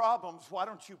got problems, why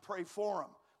don't you pray for them?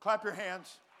 Clap your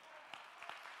hands.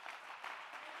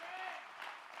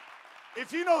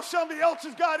 If you know somebody else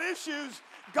has got issues,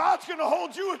 God's going to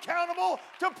hold you accountable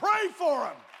to pray for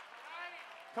them.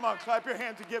 Come on, clap your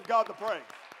hands and give God the praise.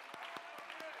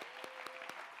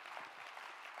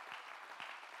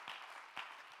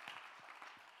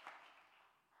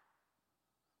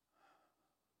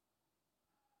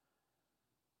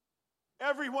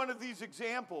 Every one of these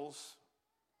examples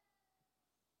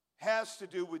has to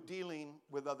do with dealing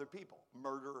with other people.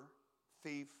 Murder,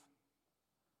 thief,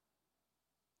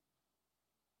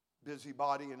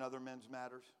 busybody in other men's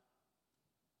matters.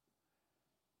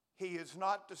 He is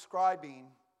not describing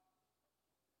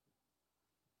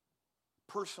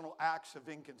personal acts of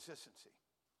inconsistency.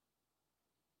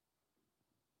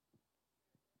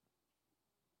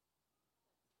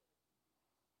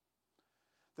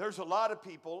 There's a lot of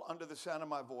people under the sound of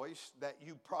my voice that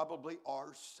you probably are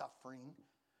suffering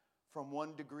from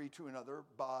one degree to another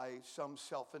by some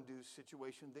self-induced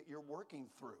situation that you're working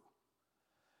through.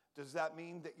 Does that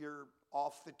mean that you're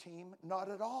off the team? Not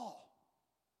at all.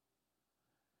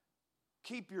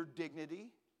 Keep your dignity,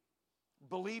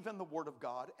 believe in the Word of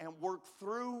God, and work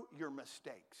through your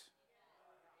mistakes.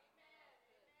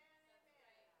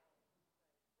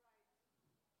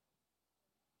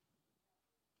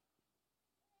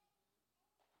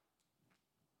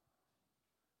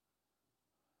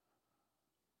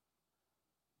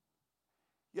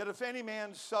 Yet if any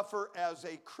man suffer as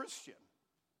a Christian,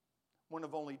 One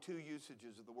of only two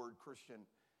usages of the word Christian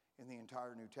in the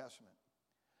entire New Testament.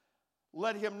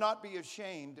 Let him not be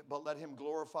ashamed, but let him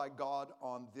glorify God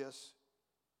on this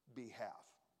behalf.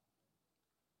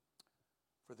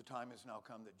 For the time has now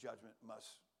come that judgment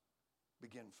must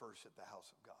begin first at the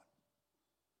house of God.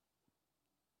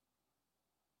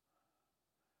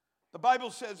 The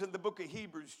Bible says in the book of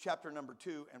Hebrews, chapter number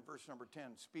 2 and verse number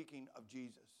 10, speaking of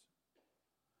Jesus,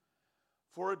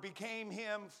 for it became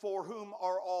him for whom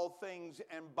are all things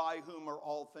and by whom are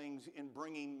all things, in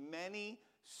bringing many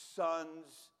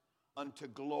sons unto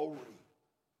glory,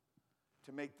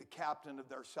 to make the captain of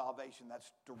their salvation.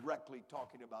 That's directly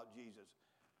talking about Jesus.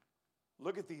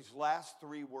 Look at these last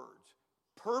three words.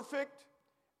 Perfect,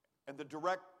 and the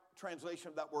direct translation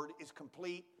of that word is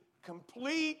complete.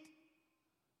 Complete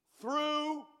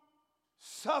through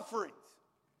sufferings.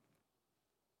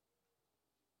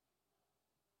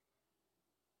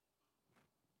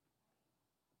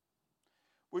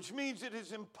 Which means it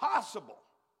is impossible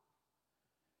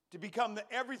to become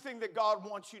everything that God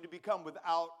wants you to become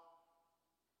without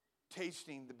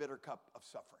tasting the bitter cup of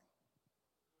suffering.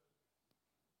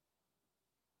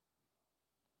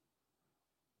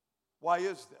 Why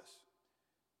is this?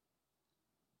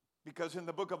 Because in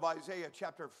the book of Isaiah,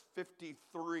 chapter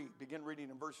 53, begin reading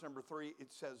in verse number 3, it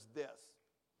says this.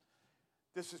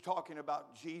 This is talking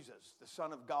about Jesus, the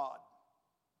Son of God.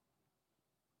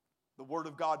 The Word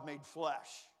of God made flesh.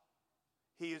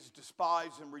 He is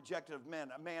despised and rejected of men,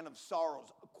 a man of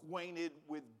sorrows, acquainted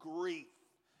with grief.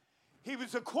 He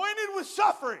was acquainted with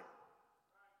suffering.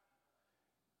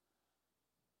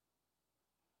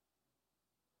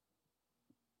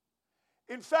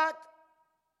 In fact,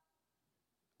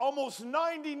 almost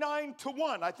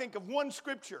 99-1, I think of one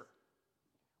scripture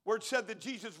where it said that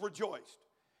Jesus rejoiced.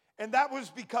 And that was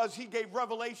because he gave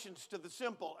revelations to the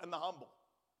simple and the humble.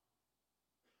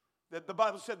 That the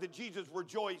Bible said that Jesus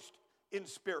rejoiced in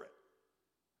spirit.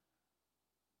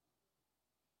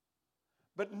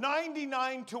 But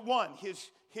 99-1,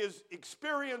 his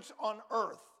experience on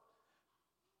earth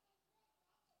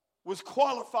was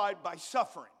qualified by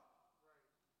suffering.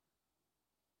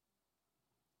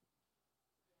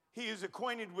 He is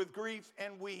acquainted with grief,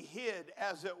 and we hid,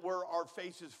 as it were, our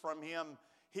faces from him.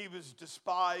 He was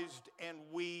despised, and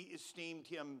we esteemed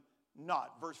him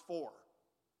not. Verse 4.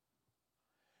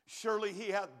 Surely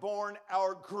he hath borne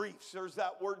our griefs. There's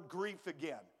that word grief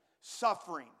again.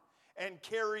 Suffering. And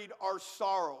carried our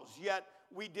sorrows. Yet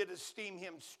we did esteem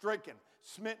him stricken,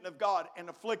 smitten of God, and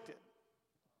afflicted.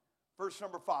 Verse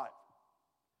number 5.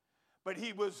 But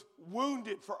he was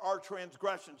wounded for our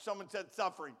transgressions. Someone said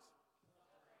sufferings.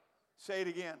 Say it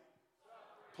again.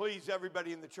 Please,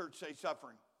 everybody in the church, say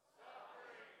suffering.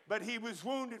 But he was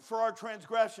wounded for our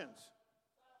transgressions.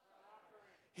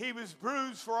 He was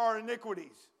bruised for our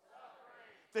iniquities.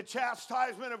 The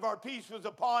chastisement of our peace was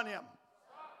upon him.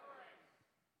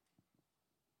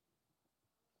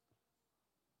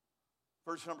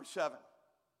 Verse number 7.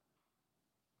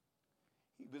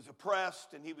 He was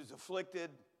oppressed and he was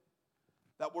afflicted.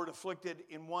 That word afflicted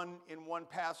in one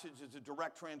passage is a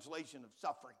direct translation of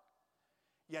suffering.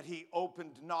 Yet he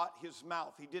opened not his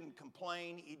mouth. He didn't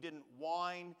complain. He didn't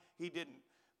whine. He didn't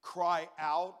cry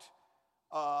out.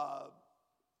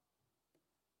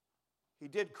 He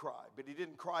did cry, but he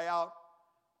didn't cry out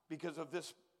because of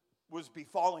this was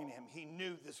befalling him. He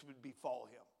knew this would befall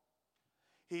him.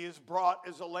 He is brought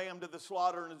as a lamb to the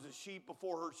slaughter, and as a sheep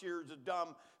before her shearers is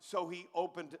dumb, so he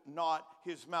opened not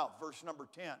his mouth. Verse number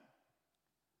 10.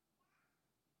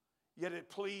 Yet it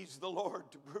pleased the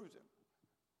Lord to bruise him.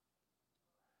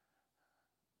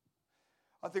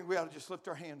 I think we ought to just lift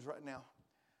our hands right now.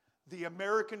 The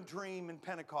American dream in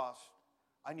Pentecost,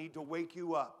 I need to wake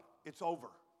you up. It's over.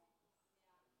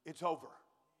 It's over.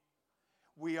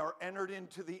 We are entered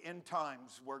into the end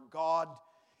times where God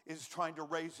is trying to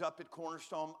raise up at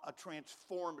Cornerstone a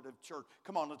transformative church.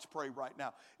 Come on, let's pray right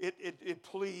now. It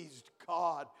pleased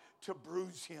God to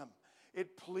bruise him.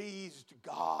 It pleased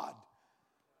God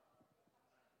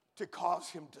to cause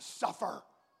him to suffer.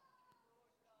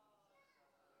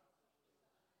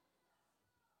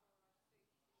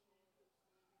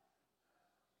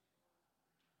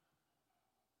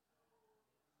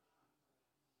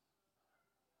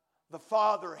 The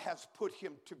Father has put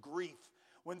him to grief.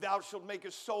 When thou shalt make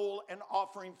a soul an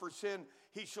offering for sin,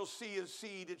 he shall see his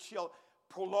seed. It shall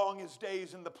prolong his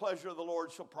days, and the pleasure of the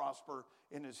Lord shall prosper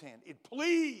in his hand. It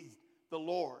pleased the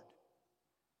Lord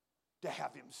to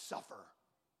have him suffer.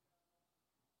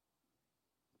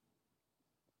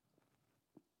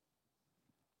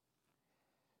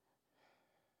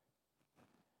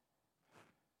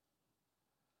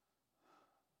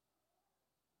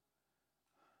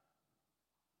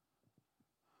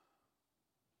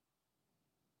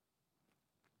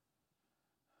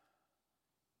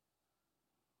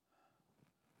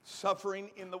 Suffering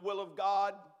in the will of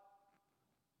God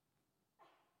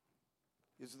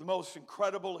is the most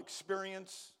incredible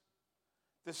experience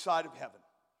this side of heaven.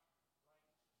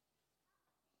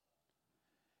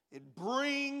 It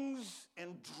brings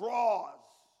and draws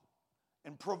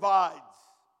and provides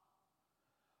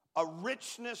a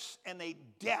richness and a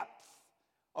depth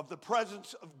of the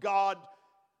presence of God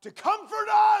to comfort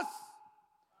us,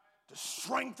 to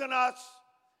strengthen us,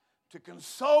 to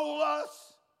console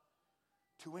us,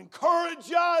 to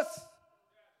encourage us.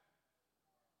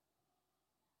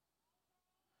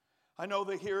 I know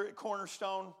that here at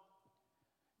Cornerstone,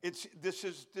 this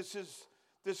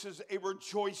is a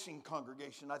rejoicing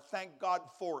congregation. I thank God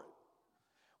for it.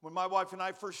 When my wife and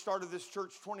I first started this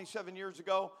church 27 years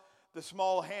ago, the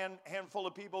small handful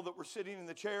of people that were sitting in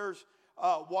the chairs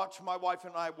watched my wife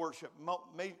and I worship,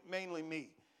 mainly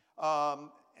me. And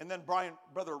then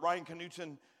Brother Ryan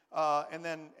Knutson, and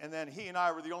then he and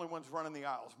I were the only ones running the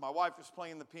aisles. My wife was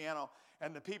playing the piano,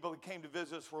 and the people that came to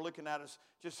visit us were looking at us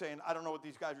just saying, I don't know what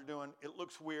these guys are doing. It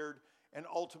looks weird. And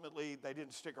ultimately, they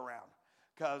didn't stick around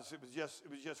because it was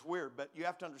just weird. But you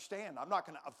have to understand, I'm not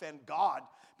going to offend God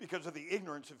because of the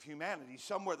ignorance of humanity.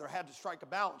 Somewhere there had to strike a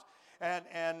balance.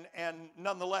 And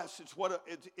nonetheless, it's what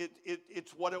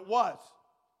it was.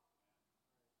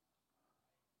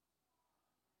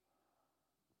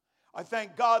 I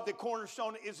thank God that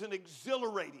Cornerstone isn't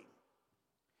exhilarating.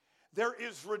 There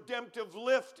is redemptive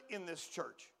lift in this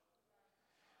church.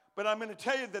 But I'm going to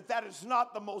tell you that is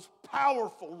not the most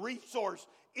powerful resource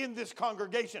in this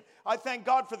congregation. I thank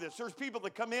God for this. There's people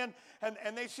that come in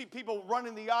and they see people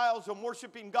running the aisles and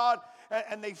worshiping God,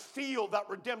 and they feel that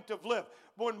redemptive lift.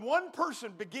 When one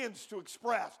person begins to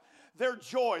express their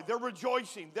joy, their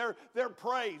rejoicing, their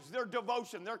praise, their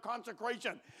devotion, their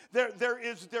consecration, there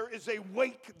is a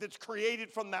wake that's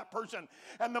created from that person.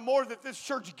 And the more that this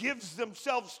church gives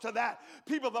themselves to that,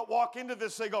 people that walk into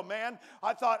this, they go, man,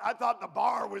 I thought the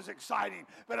bar was exciting,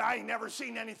 but I ain't never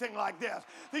seen anything like this.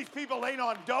 These people ain't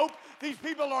on dope. These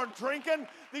people aren't drinking.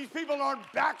 These people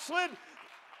aren't backslid.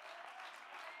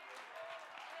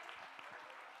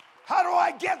 How do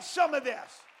I get some of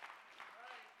this?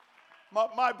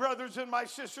 My brothers and my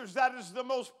sisters, that is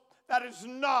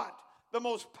not the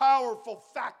most powerful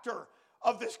factor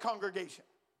of this congregation.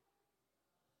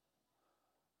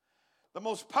 The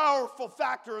most powerful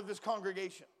factor of this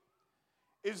congregation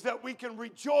is that we can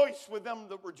rejoice with them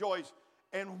that rejoice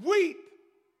and weep.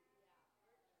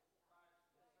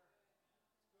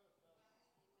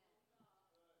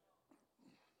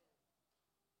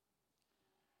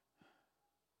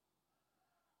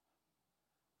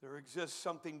 There exists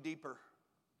something deeper,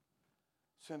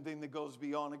 something that goes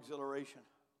beyond exhilaration.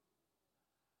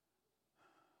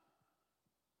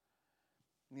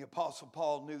 And the Apostle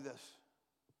Paul knew this.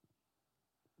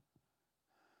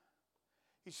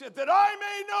 He said, that I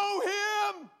may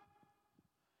know him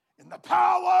in the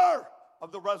power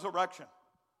of the resurrection.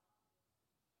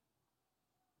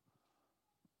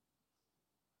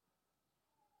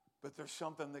 But there's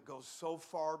something that goes so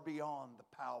far beyond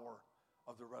the power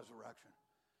of the resurrection.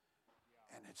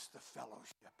 And it's the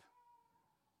fellowship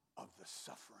of the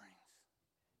sufferings.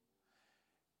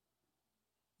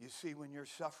 You see, when you're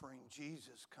suffering,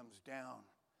 Jesus comes down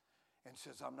and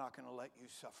says, I'm not going to let you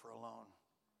suffer alone.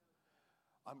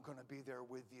 I'm going to be there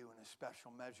with you in a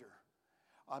special measure.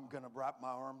 I'm going to wrap my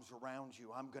arms around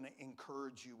you. I'm going to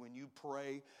encourage you. When you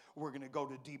pray, we're going to go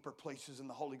to deeper places in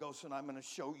the Holy Ghost, and I'm going to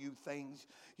show you things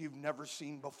you've never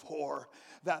seen before.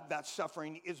 That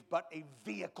suffering is but a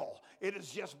vehicle. It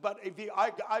is just but a vehicle.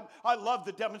 I love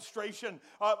the demonstration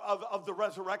of the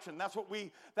resurrection.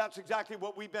 That's exactly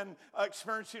what we've been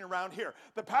experiencing around here.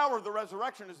 The power of the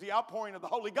resurrection is the outpouring of the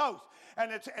Holy Ghost,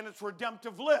 and it's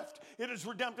redemptive lift. It is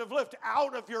redemptive lift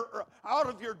out of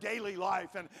your daily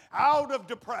life and out of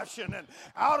depression and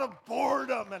out of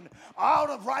boredom and out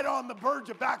of right on the verge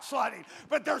of backsliding.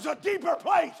 But there's a deeper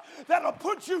place that'll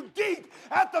put you deep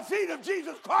at the feet of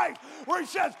Jesus Christ, where he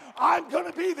says, I'm going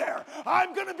to be there.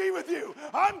 I'm going to be with you.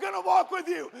 I'm going to walk with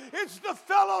you. It's the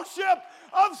fellowship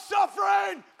of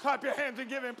suffering. Clap your hands and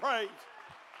give him praise.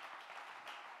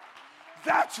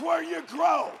 That's where you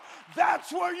grow.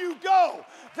 That's where you go.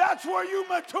 That's where you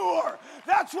mature.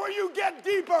 That's where you get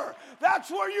deeper.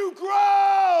 That's where you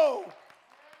grow.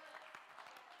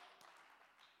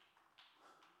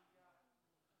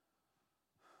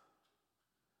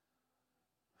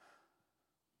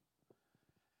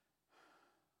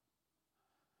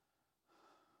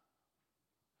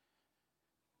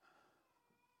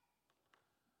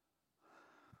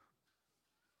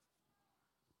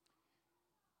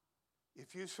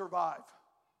 If you survive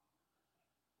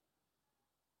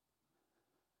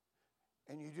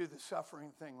and you do the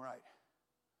suffering thing right,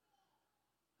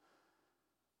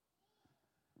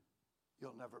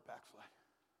 you'll never backslide.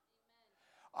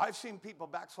 I've seen people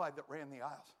backslide that ran the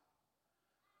aisles.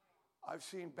 I've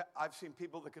seen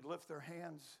people that could lift their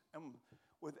hands and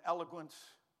with eloquence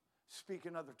speak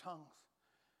in other tongues.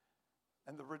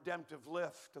 And the redemptive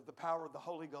lift of the power of the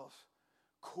Holy Ghost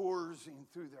coursing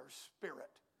through their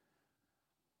spirit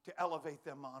to elevate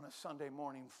them on a Sunday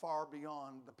morning far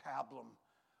beyond the pablum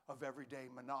of everyday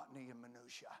monotony and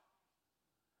minutia.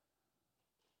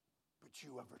 But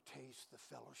you ever taste the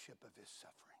fellowship of his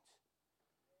sufferings,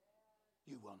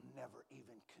 you will never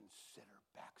even consider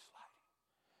backsliding.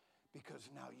 Because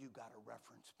now you got a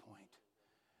reference point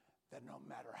that no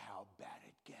matter how bad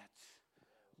it gets,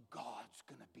 God's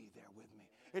going to be there with me.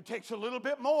 It takes a little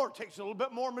bit more. It takes a little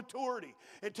bit more maturity.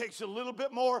 It takes a little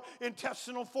bit more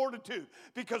intestinal fortitude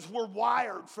because we're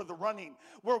wired for the running.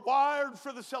 We're wired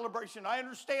for the celebration. I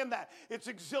understand that. It's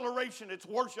exhilaration. It's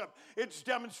worship. It's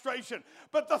demonstration.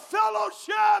 But the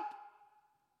fellowship.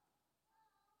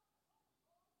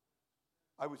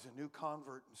 I was a new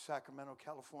convert in Sacramento,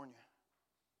 California.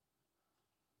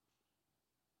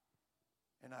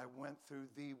 And I went through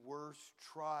the worst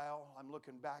trial. I'm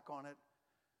looking back on it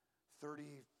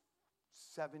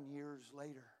 37 years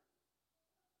later.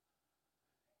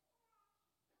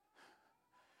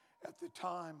 At the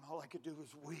time, all I could do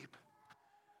was weep.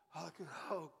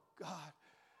 Oh, God.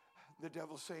 The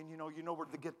devil's saying, you know where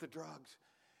to get the drugs.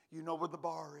 You know where the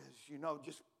bar is.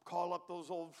 Just call up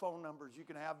those old phone numbers. You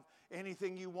can have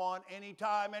anything you want,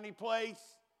 anytime, any place.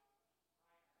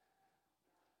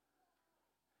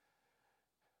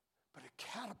 But it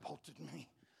catapulted me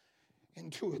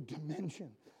into a dimension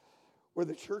where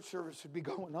the church service would be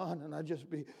going on and I'd just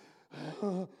be,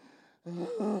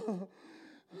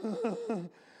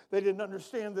 they didn't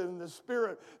understand that in the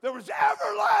spirit there was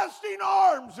everlasting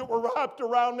arms that were wrapped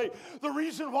around me. The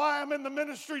reason why I'm in the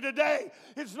ministry today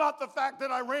is not the fact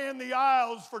that I ran the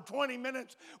aisles for 20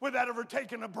 minutes without ever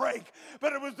taking a break,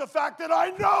 but it was the fact that I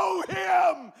know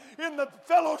him in the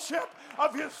fellowship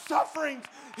of his sufferings.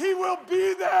 He will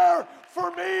be there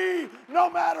for me no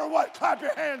matter what. Clap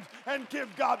your hands and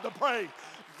give God the praise.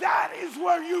 That is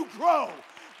where you grow.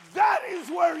 That is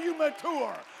where you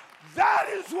mature. That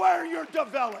is where you're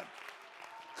developed.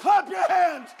 Clap your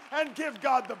hands and give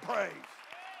God the praise.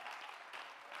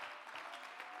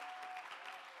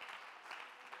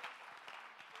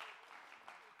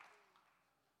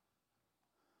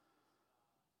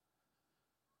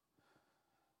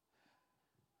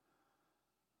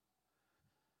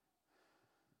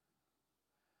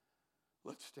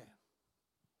 Let's stand.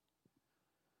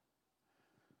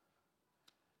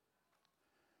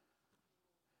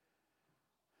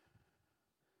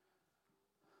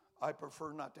 I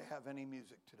prefer not to have any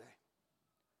music today.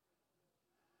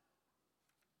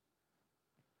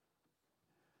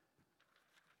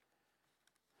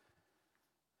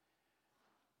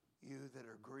 You that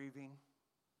are grieving,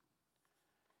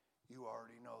 you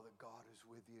already know that God is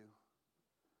with you.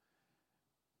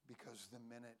 Because the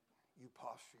minute you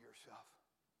posture yourself,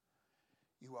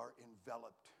 you are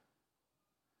enveloped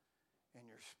and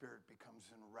your spirit becomes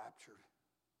enraptured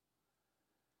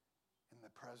in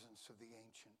the presence of the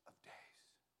Ancient of Days.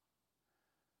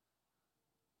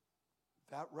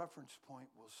 That reference point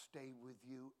will stay with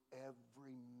you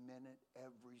every minute,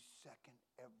 every second,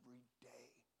 every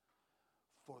day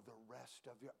for the rest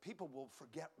of your... People will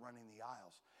forget running the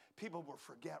aisles. People will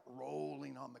forget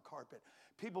rolling on the carpet.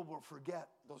 People will forget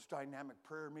those dynamic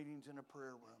prayer meetings in a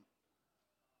prayer room.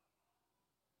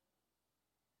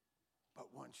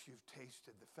 But once you've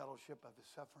tasted the fellowship of his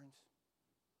sufferings,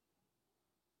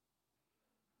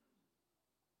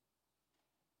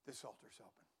 this altar's open.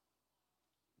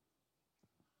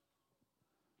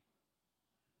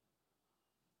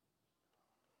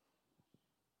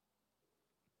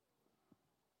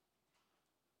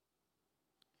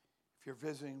 If you're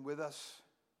visiting with us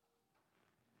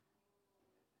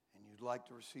and you'd like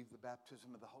to receive the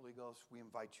baptism of the Holy Ghost, we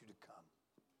invite you to come.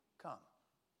 Come.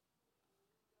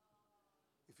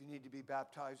 If you need to be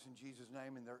baptized in Jesus'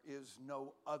 name, and there is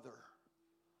no other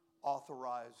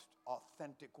authorized,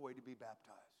 authentic way to be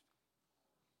baptized,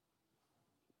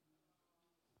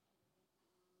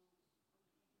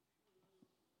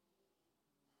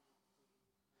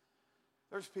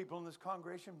 there's people in this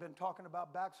congregation been talking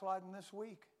about backsliding this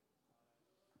week.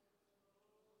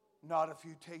 Not if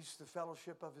you taste the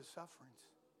fellowship of his sufferings.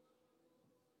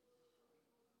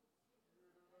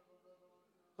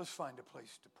 Let's find a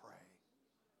place to pray.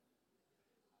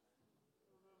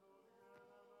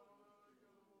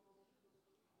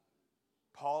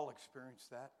 Paul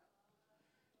experienced that.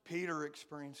 Peter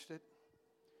experienced it.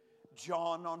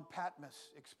 John on Patmos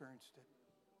experienced it.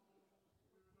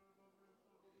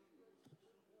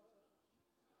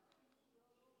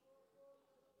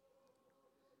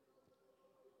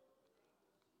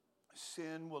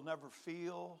 Sin will never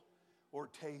feel or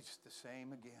taste the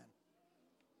same again.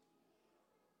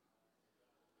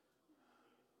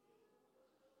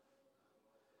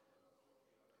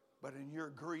 But in your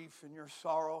grief and your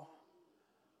sorrow,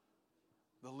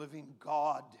 the living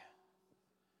God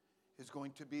is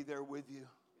going to be there with you.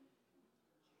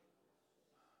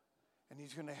 And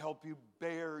He's going to help you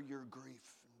bear your grief,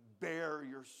 bear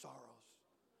your sorrows.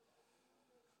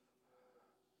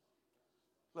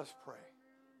 Let's pray.